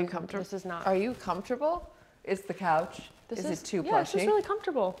I'm not. Are you comfortable? This is not. Are you comfortable? Is the couch? Is it too Yeah, it's just plushy? really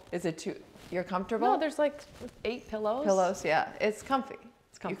comfortable. Is it too? You're comfortable? No, there's like 8 pillows. Pillows. Yeah, it's comfy.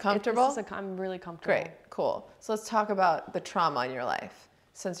 It's You comfy. comfortable? I'm really comfortable. Great. Cool. So let's talk about the trauma in your life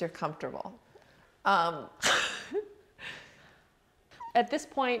since you're comfortable. At this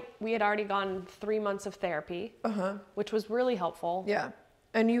point, we had already gone 3 months of therapy, which was really helpful. Yeah.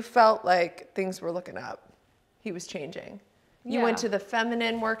 And you felt like things were looking up. He was changing. You Yeah. went to the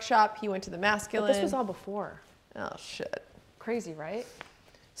feminine workshop. He went to the masculine. But this was all before. Oh, shit. Crazy, right?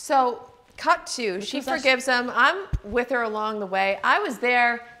 So, cut to, she was us- forgives him. I'm with her along the way. I was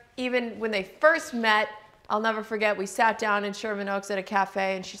there even when they first met. I'll never forget, we sat down in Sherman Oaks at a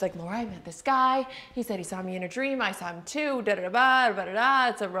cafe, and she's like, Laura, I met this guy. He said he saw me in a dream. I saw him too. Da-da-da-ba, da-da-da.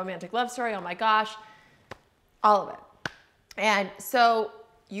 It's a romantic love story. Oh, my gosh. All of it. And so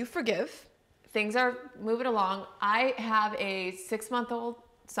you forgive. Things are moving along. I have a 6-month-old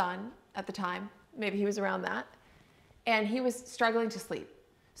son at the time. Maybe he was around that. And he was struggling to sleep.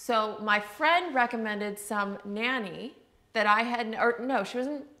 So my friend recommended some nanny that I had, or no, she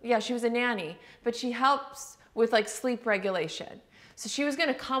wasn't, yeah, she was a nanny, but she helps with like sleep regulation. So she was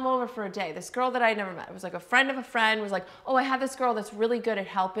gonna come over for a day. This girl that I had never met, it was like a friend of a friend, was like, oh, I have this girl that's really good at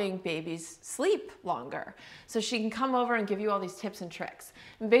helping babies sleep longer. So she can come over and give you all these tips and tricks.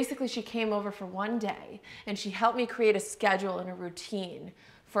 And basically she came over for one day and she helped me create a schedule and a routine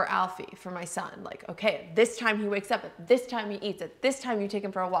for Alfie, for my son. Like, okay, at this time he wakes up, at this time he eats, at this time you take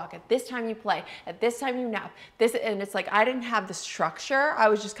him for a walk, at this time you play, at this time you nap. And it's like, I didn't have the structure. I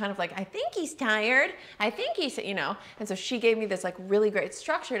was just kind of like, I think he's tired. I think he's, you know. And so she gave me this like really great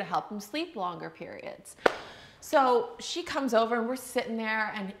structure to help him sleep longer periods. So she comes over and we're sitting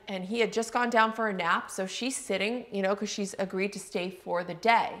there and he had just gone down for a nap. So she's sitting, you know, because she's agreed to stay for the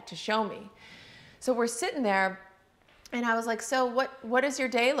day to show me. So we're sitting there. And I was like, so what does your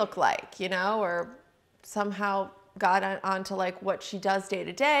day look like, you know, or somehow got onto like what she does day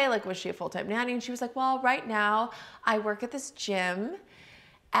to day, like was she a full-time nanny? And she was like, well, right now I work at this gym.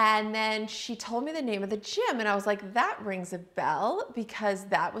 And then she told me the name of the gym and I was like, that rings a bell because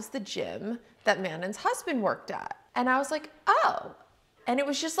that was the gym that Manon's husband worked at. And I was like, oh. And it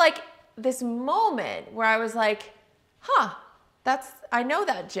was just like this moment where I was like, huh. I know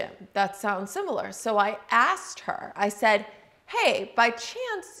that gym. That sounds similar. So I asked her, I said, hey, by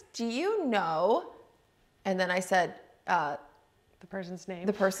chance, do you know? And then I said, the person's name.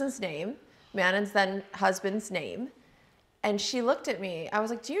 The person's name, Manon's then husband's name. And she looked at me. I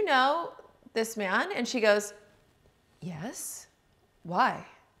was like, do you know this man? And she goes, yes. Why?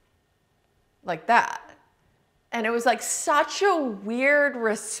 Like that. And it was like such a weird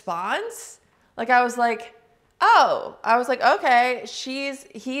response. Like I was like, oh, I was like, okay,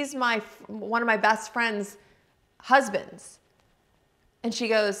 he's one of my best friend's husbands. And she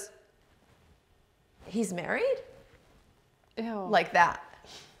goes, he's married? Ew. Like that.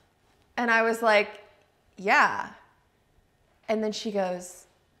 And I was like, yeah. And then she goes,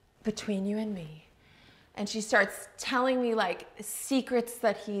 between you and me. And she starts telling me like secrets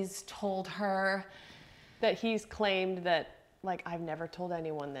that he's told her. That he's claimed that, like, I've never told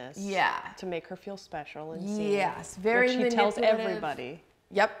anyone this. Yeah. To make her feel special and seen. Yes, very Like, she tells manipulative. everybody.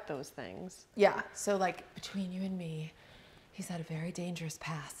 Yep. Those things. Yeah, so like between you and me, he's had a very dangerous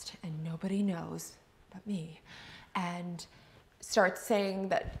past and nobody knows but me. And starts saying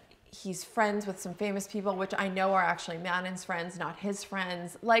that he's friends with some famous people, which I know are actually Manon's friends, not his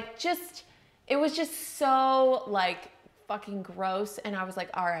friends. Like just, it was just so like fucking gross. And I was like,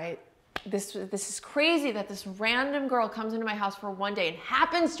 all right, this is crazy that this random girl comes into my house for one day and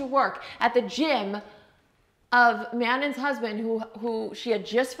happens to work at the gym of Manon's husband who she had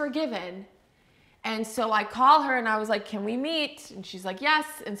just forgiven. And so I call her and I was like, can we meet? And she's like, yes.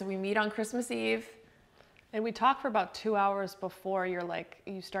 And so we meet on Christmas Eve. And we talk for about 2 hours before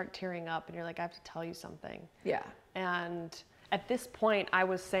you start tearing up and you're like, I have to tell you something. Yeah. And at this point, I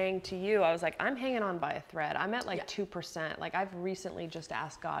was saying to you, I was like, I'm hanging on by a thread. I'm at like 2%. Like I've recently just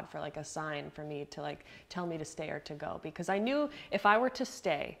asked God for like a sign for me to like tell me to stay or to go, because I knew if I were to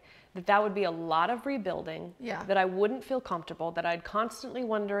stay, that would be a lot of rebuilding, that I wouldn't feel comfortable, that I'd constantly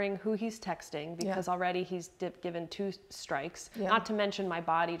wondering who he's texting, because already he's given 2 strikes, not to mention my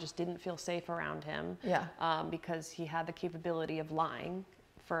body just didn't feel safe around him, because he had the capability of lying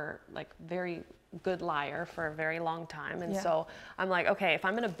for like very good liar for a very long time. And so I'm like, okay, if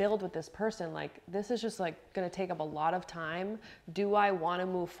I'm going to build with this person, like this is just like going to take up a lot of time. Do I want to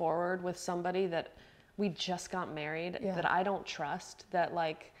move forward with somebody that we just got married, that I don't trust, that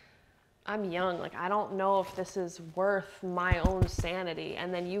like I'm young, like I don't know if this is worth my own sanity?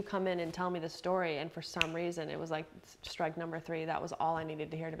 And then you come in and tell me the story, and for some reason it was like strike number 3. That was all I needed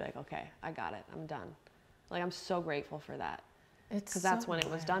to hear to be like, okay, I got it, I'm done. Like I'm so grateful for that. Because that's when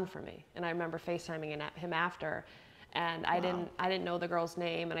it was done for me. And I remember FaceTiming him after, and I didn't know the girl's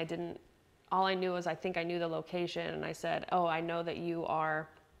name, and all I knew was I think I knew the location, and I said, oh, I know that you are,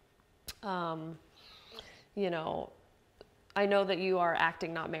 you know, I know that you are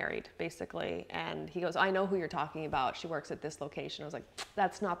acting not married, basically. And he goes, I know who you're talking about. She works at this location. I was like,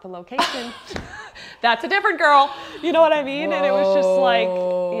 that's not the location. That's a different girl. You know what I mean? Whoa. And it was just like,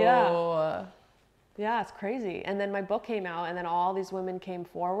 yeah. Yeah, it's crazy. And then my book came out, and then all these women came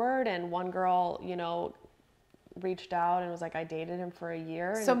forward, and one girl, you know, reached out and was like, I dated him for a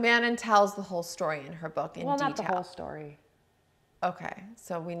year. So Manon tells the whole story in her book in detail. Well, not the whole story. Okay,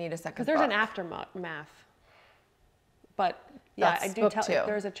 so we need a second because there's an aftermath. But yeah, I do tell.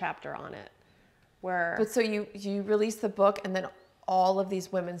 There's a chapter on it where. But so you released the book, and then all of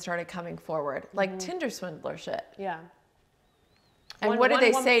these women started coming forward, like Tinder swindler shit. Yeah. And what did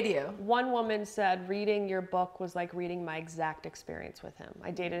they say to you? One woman said, reading your book was like reading my exact experience with him.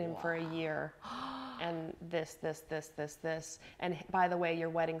 I dated him for a year, and this. And by the way, your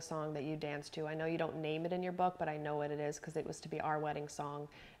wedding song that you danced to, I know you don't name it in your book, but I know what it is because it was to be our wedding song,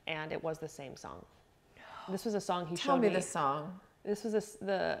 and it was the same song. This was a song he showed me. Tell me the song. This was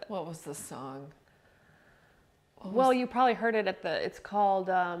What was the song? Well, you probably heard it it's called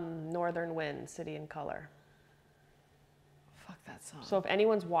Northern Wind, City in Color. That song. So if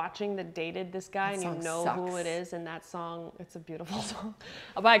anyone's watching that dated this guy and you know who it is, and that song, it's a beautiful song.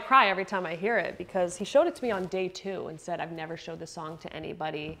 But I cry every time I hear it because he showed it to me on day 2 and said, I've never showed this song to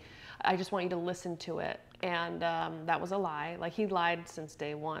anybody. I just want you to listen to it. And that was a lie. Like he lied since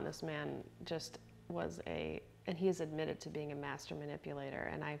day 1. This man just was and he has admitted to being a master manipulator.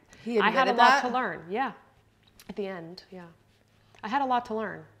 And I had a lot to learn. Yeah. At the end. Yeah. I had a lot to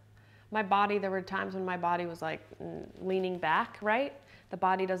learn. My body, there were times when my body was like leaning back, right? The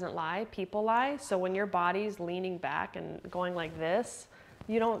body doesn't lie, people lie. So when your body's leaning back and going like this,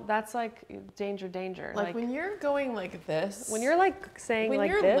 that's like danger, danger. Like when you're going like this. When you're like saying like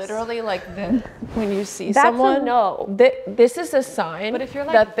this. When you're literally like this. When you see someone. No. This is a sign but if you're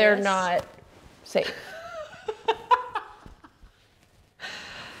like that they're not safe.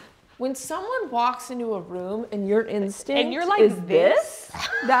 When someone walks into a room and your instinct and you're like is this,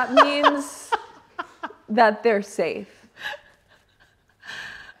 that means that they're safe.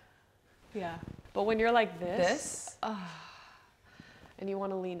 Yeah. But when you're like this, and you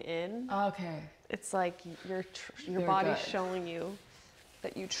want to lean in, okay, it's like your body's showing you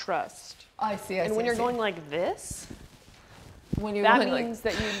that you trust. I see. And when you're going like this, that means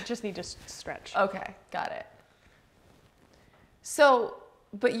that you just need to stretch. Okay, got it. So.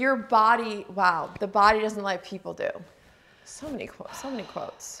 But your body, wow, the body doesn't like people do. So many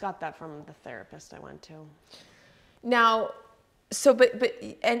quotes. Got that from the therapist I went to. Now, so,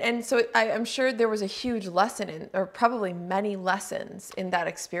 so I'm sure there was a huge lesson or probably many lessons in that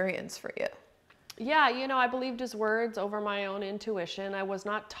experience for you. Yeah, I believed his words over my own intuition. I was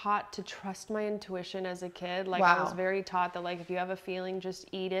not taught to trust my intuition as a kid. Like I was very taught that like if you have a feeling, just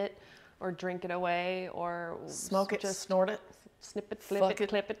eat it or drink it away or smoke it, just snort it. Snip it, flip it,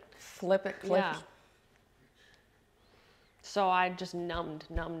 clip it. Flip it, clip it. So I just numb.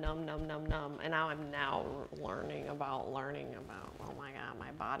 And now I'm learning about, oh my God, my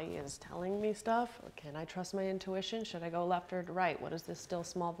body is telling me stuff. Can I trust my intuition? Should I go left or right? What does this still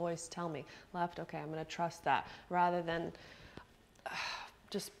small voice tell me? Left, okay, I'm gonna trust that. Rather than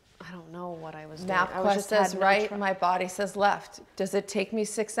I don't know what I was doing. MapQuest says right, my body says left. Does it take me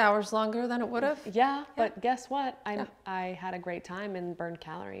 6 hours longer than it would have? Yeah, but guess what? I had a great time and burned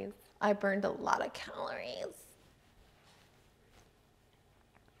calories. I burned a lot of calories.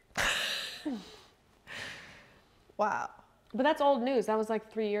 Wow. But that's old news. That was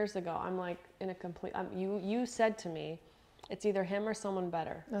like 3 years ago. I'm like in a complete, you said to me, it's either him or someone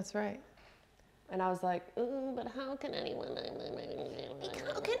better. That's right. And I was like, But how can anyone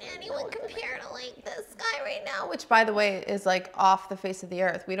compare to like this guy right now? Which, by the way, is like off the face of the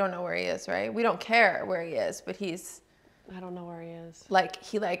earth. We don't know where he is, right? We don't care where he is, but he's I don't know where he is. like,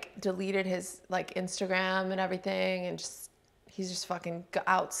 he like deleted his like Instagram and everything, and he's just fucking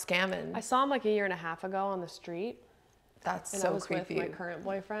out scamming. I saw him like a year and a half ago on the street. That's And so I was creepy. with my current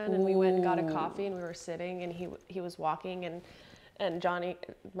boyfriend, and we went and got a coffee, and we were sitting, and he was walking, and Johnny,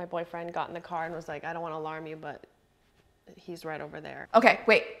 my boyfriend, got in the car and was like, I don't want to alarm you, but he's right over there. Okay,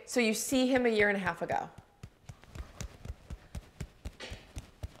 wait. So you see him a year and a half ago.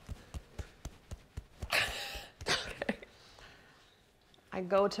 Okay. I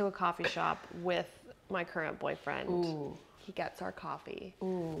go to a coffee shop with my current boyfriend. Ooh. He gets our coffee.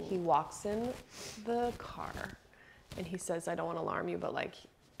 Ooh. He walks in the car and he says, I don't want to alarm you, but like,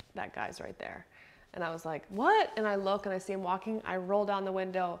 that guy's right there. And I was like, what? And I look and I see him walking. I roll down the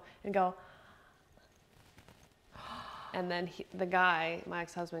window and go, and then the guy, my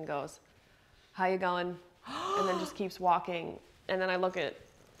ex-husband, goes, how you going? And then just keeps walking. And then I look at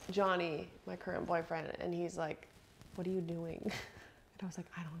Johnny, my current boyfriend, and he's like, what are you doing? And I was like,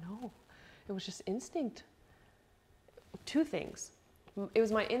 I don't know. It was just instinct. Two things. It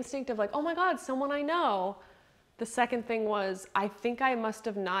was my instinct of like, oh my God, someone I know. The second thing was, I think I must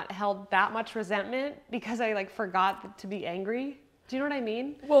have not held that much resentment because I like forgot to be angry. Do you know what I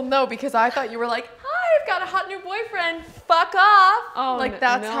mean? Well, no, because I thought you were like, hi, I've got a hot new boyfriend. Fuck off. Oh, like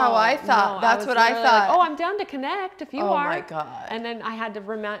that's no, how I thought. no, That's was what I literally thought. Like, oh, I'm down to connect if you are. Oh my God. And then I had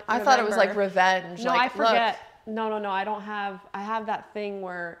to I thought it was like remember. revenge. No, like, I forget. Look. No. I don't have. I have that thing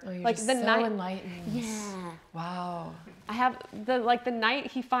where Oh, you're like just the so night. enlightened. Yeah. Wow. I have the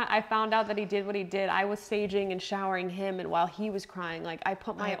night I found out that he did what he did. I was saging and showering him, and while he was crying, like I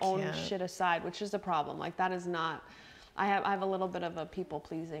put my own can't. shit aside, which is a problem. Like that is not. I have a little bit of a people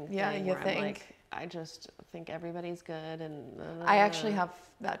pleasing thing. Yeah, you where I'm think. like, I just think everybody's good and. I actually have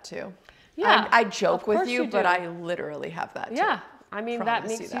that too. Yeah, I joke of with course you, you but do. I literally have that too. Yeah. I mean, that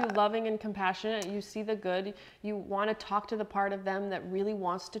Promise makes you you that. loving and compassionate. You see the good. You want to talk to the part of them that really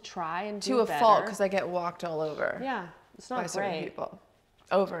wants to try and do To a better. fault, because I get walked all over. Yeah, it's by not certain great. people,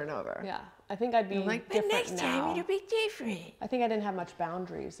 over and over. Yeah, I think I'd be I'm like, but different next now. time it'll be different. I think I didn't have much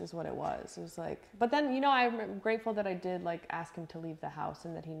boundaries, is what it was. It was like, but then I'm grateful that I did like ask him to leave the house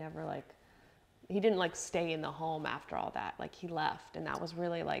and that he never like, he didn't like stay in the home after all that. Like he left, and that was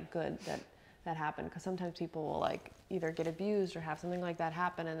really like good that happened, because sometimes people will like either get abused or have something like that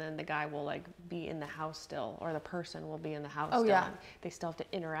happen, and then the guy will like be in the house still, or the person will be in the house still. yeah. And they still have to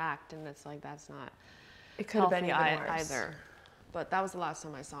interact, and it's like that's not It could have been healthy even worse. either. But that was the last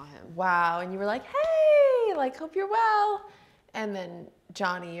time I saw him. Wow, and you were like, hey, like, hope you're well. And then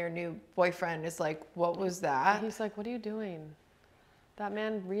Johnny, your new boyfriend, is like, what was that? He's like, what are you doing? That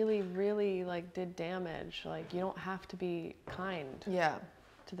man really, really like did damage. Like you don't have to be kind Yeah.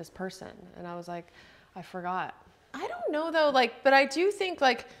 to this person. And I was like, I forgot. I don't know though, like, but I do think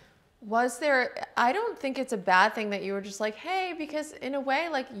like, I don't think it's a bad thing that you were just like, hey, because in a way,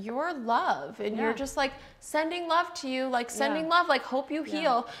 like you're love and you're Yeah. just like sending love to you, like sending Yeah. love, like hope you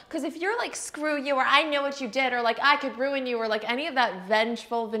heal. Because if you're like, screw you, or I know what you did, or like I could ruin you, or like any of that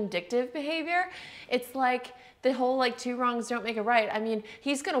vengeful, vindictive behavior, it's like the whole like two wrongs don't make a right. I mean,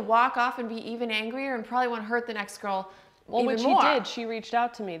 he's going to walk off and be even angrier and probably want to hurt the next girl. Well, even which more. he did. She reached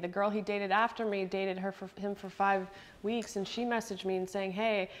out to me. The girl he dated after me dated him for 5 weeks, and she messaged me and saying,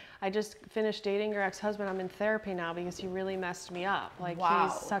 hey, I just finished dating your ex-husband. I'm in therapy now because he really messed me up. Like Wow.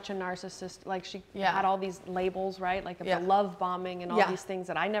 he's such a narcissist. Like she Yeah. had all these labels, right? Like of Yeah. the love bombing and all Yeah. these things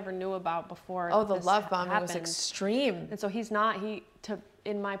that I never knew about before. Oh, the this love bombing was happened. extreme. And so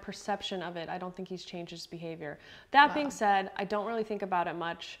in my perception of it, I don't think he's changed his behavior. That being said, I don't really think about it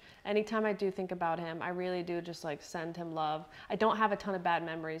much. Anytime I do think about him, I really do just like send him love. I don't have a ton of bad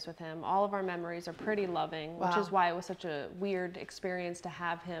memories with him. All of our memories are pretty loving, which is why it was such a weird experience to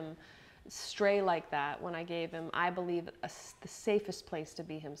have him stray like that when I gave him, I believe, the safest place to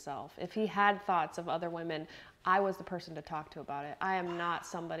be himself. If he had thoughts of other women, I was the person to talk to about it. I am not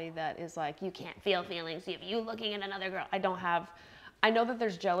somebody that is like, you can't feel feelings of you looking at another girl. I know that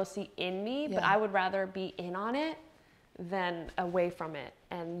there's jealousy in me, but I would rather be in on it than away from it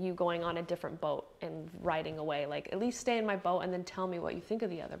and you going on a different boat and riding away. Like, at least stay in my boat and then tell me what you think of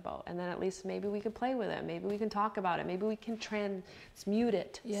the other boat. And then at least maybe we could play with it. Maybe we can talk about it. Maybe we can transmute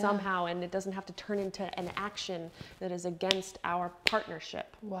it somehow, and it doesn't have to turn into an action that is against our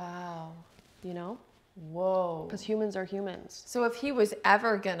partnership. Wow. You know? Whoa. Because humans are humans. So if he was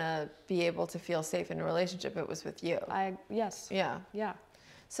ever gonna be able to feel safe in a relationship, it was with you. Yes. Yeah. Yeah.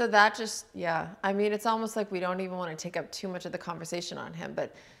 So that just, yeah. I mean, it's almost like we don't even want to take up too much of the conversation on him,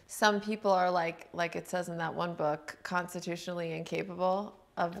 but some people are like it says in that one book, constitutionally incapable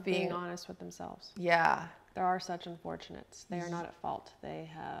of being honest with themselves. Yeah. There are such unfortunates. They are not at fault. They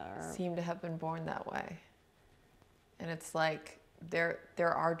seem to have been born that way. And it's like, there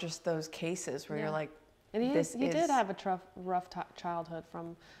are just those cases where you're like, and he did have a rough childhood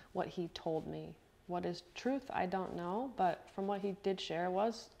from what he told me. What is truth, I don't know, but from what he did share, it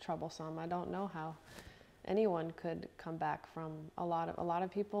was troublesome. I don't know how anyone could come back from a lot of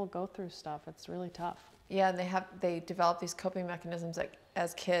people go through stuff. It's really tough. Yeah, and they develop these coping mechanisms like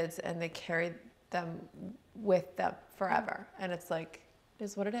as kids, and they carry them with them forever. And it's like, it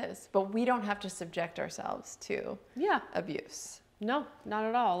is what it is. But we don't have to subject ourselves to abuse. No, not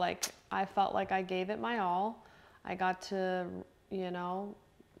at all. Like, I felt like I gave it my all. I got to,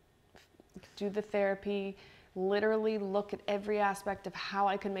 do the therapy, literally look at every aspect of how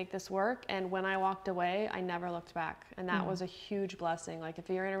I could make this work. And when I walked away, I never looked back. And that was a huge blessing. Like, if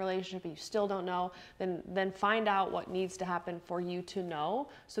you're in a relationship and you still don't know, then find out what needs to happen for you to know,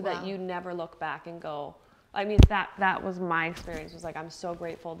 so that you never look back and go, I mean, that was my experience. Was like, I'm so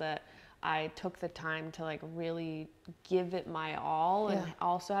grateful that I took the time to like really give it my all, and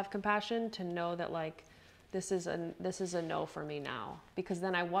also have compassion to know that like, this is a no for me now, because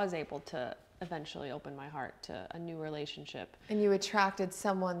then I was able to eventually open my heart to a new relationship. And you attracted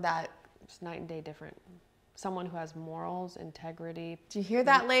someone that... It's night and day different. Someone who has morals, integrity. Do you hear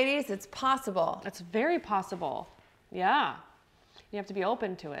that, ladies? It's possible. It's very possible. Yeah. You have to be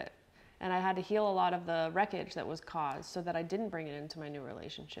open to it. And I had to heal a lot of the wreckage that was caused so that I didn't bring it into my new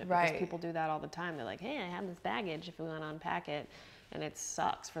relationship. Right. Because people do that all the time. They're like, hey, I have this baggage if we want to unpack it. And it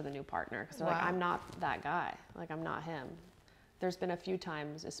sucks for the new partner. Because they're like, I'm not that guy. Like, I'm not him. There's been a few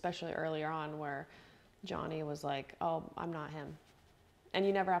times, especially earlier on, where Johnny was like, oh, I'm not him. And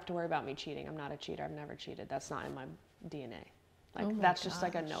you never have to worry about me cheating. I'm not a cheater. I've never cheated. That's not in my DNA. Like, that's just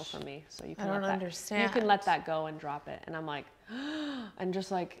like a no for me. So you can understand. You can let that go and drop it. And I'm like, and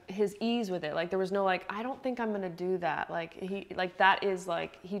just like his ease with it. Like, there was no like, I don't think I'm going to do that. Like, that is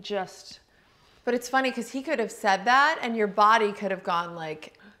like, he just... But it's funny because he could have said that and your body could have gone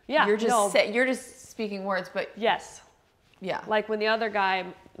like, you're just speaking words, but... Yes. Yeah. Like when the other guy,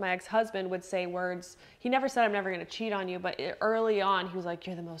 my ex-husband, would say words, he never said, I'm never going to cheat on you, but early on, he was like,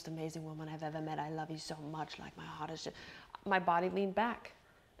 you're the most amazing woman I've ever met. I love you so much. Like, my heart is just... My body leaned back.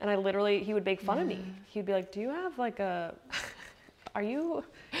 And he would make fun of me. He'd be like, do you have like a... Are you...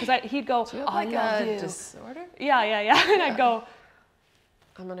 Because he'd go, do you have like a disorder? Yeah. And I'd go,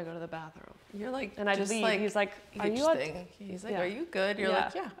 I'm going to go to the bathroom. You're like... And I'd just leave. Like, he's like, are you... He's like, are you good? You're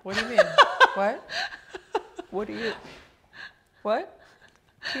like, yeah. What do you mean? What? What do you... What?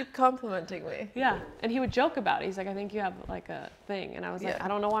 Keep complimenting me. Yeah. And he would joke about it. He's like, I think you have like a thing. And I was like, I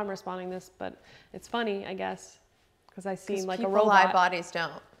don't know why I'm responding this, but it's funny, I guess, because I seem like a robot. People lie, bodies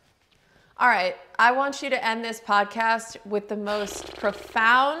don't. All right. I want you to end this podcast with the most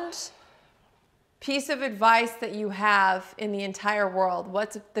profound piece of advice that you have in the entire world.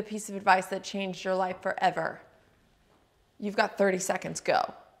 What's the piece of advice that changed your life forever? You've got 30 seconds.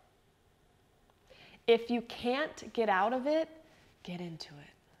 Go. If you can't get out of it, get into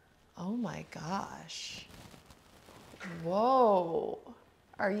it. Oh my gosh. Whoa.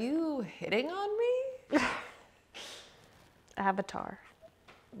 Are you hitting on me? Avatar.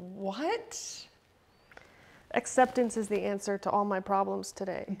 What? Acceptance is the answer to all my problems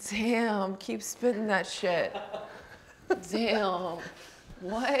today. Damn, keep spitting that shit. Damn.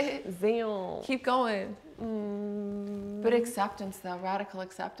 What? Damn. Keep going. But acceptance though, radical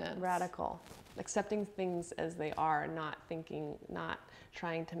acceptance. Radical. Accepting things as they are, not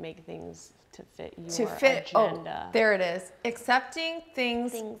trying to make things to fit your agenda. Oh, there it is. Accepting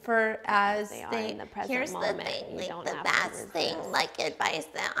things for as they are in the present Here's moment. the thing, You like the best thing, like advice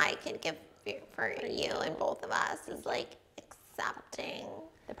that I could give for you and both of us is like accepting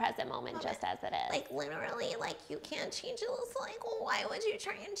the present moment just as it is. Like literally, like you can't change it. It's like, well, why would you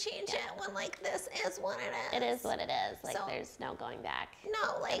try and change it when like this is what it is? It is what it is. Like So- there's no going back.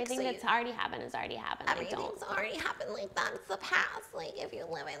 No, like Everything so that's already happened has already happened. everything's already happened. Like that's the past. Like if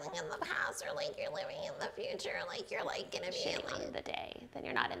you're living in the past or like you're living in the future, like you're like gonna be in on the day, then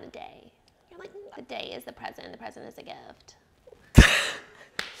you're not in the day. you're like The day is the present, and the present is a gift.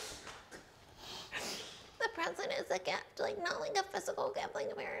 the present is a gift, like not like a physical gift, like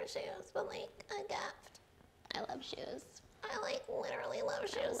a pair of shoes, but like a gift. I love shoes. I like literally love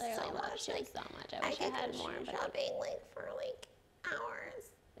shoes I literally so love much. shoes Like, so much. I I wish I could had go more, shoe but shopping like for like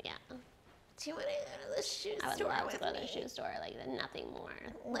hours. yeah. Do you want to go to the shoe I would store love with to go to me? the shoe store, like nothing more.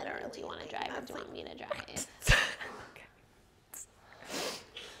 Literally, Do you want to like, drive or that's do you want like- me to drive?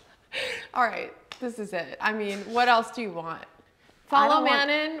 All right, this is it. I mean, what else do you want? Follow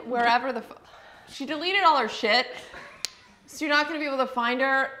Manon wherever she deleted all her shit, so you're not gonna be able to find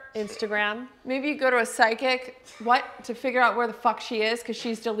her. Instagram. Maybe you go to a psychic, to figure out where the fuck she is, because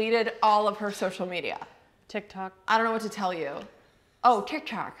she's deleted all of her social media. TikTok. I don't know what to tell you. Oh,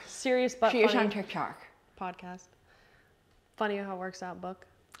 TikTok. Serious but She is funny on TikTok. podcast. Funny how it works out book.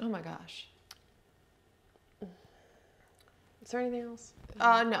 Oh my gosh. Is there anything else?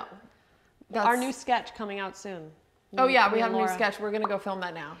 No. Our new sketch coming out soon. Oh yeah, we have a new Laura. sketch. We're gonna go film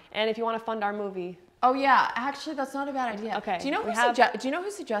that now. And if you want to fund our movie. Oh yeah, actually that's not a bad idea. Okay. Do you know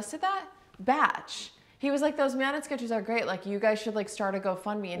who suggested that? Batch. He was like, those Manon sketches are great. Like, you guys should like start a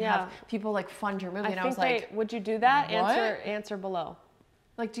GoFundMe and have people like fund your movie. And I was like, would you do that? What? Answer below.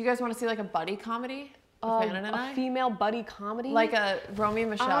 Like, do you guys want to see like a buddy comedy? Manon and I? A female buddy comedy? Like a Romeo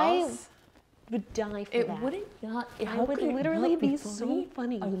and Michelle's? I would die for It that. wouldn't not. I would literally be so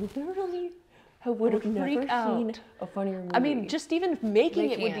funny. I literally would have never seen a funnier movie. I mean, just even making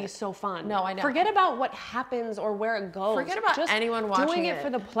it would Making be it. so fun. No, I know. Forget about what happens or where it goes. Forget about just anyone watching doing it it for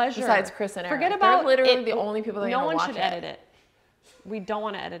the pleasure. besides Chris and Eric. Forget They're about literally it. the only people that No one watch should it. edit it. We don't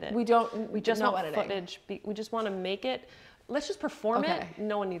want to edit it. We don't. We just no want editing. footage. We just want to make it. Let's just perform Okay. it.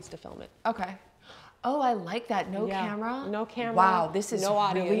 No one needs to film it. Okay. Oh, I like that. No Yeah. camera. No camera. Wow, this is no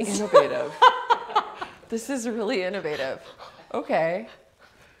really audience. innovative. This is really innovative. Okay.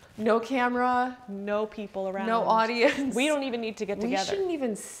 No camera. No people around. No audience. We don't even need to get We together. shouldn't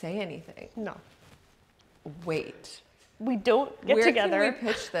even say anything. No. Wait. We don't get Where together. can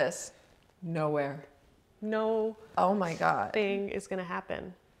we pitch this? Nowhere. No Oh my God. thing is going to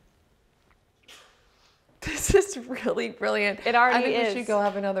happen. This is really brilliant. It already I think is. we should go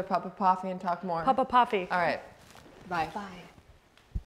have another cup of coffee and talk more. Papa Poppy. All right. Bye. Bye.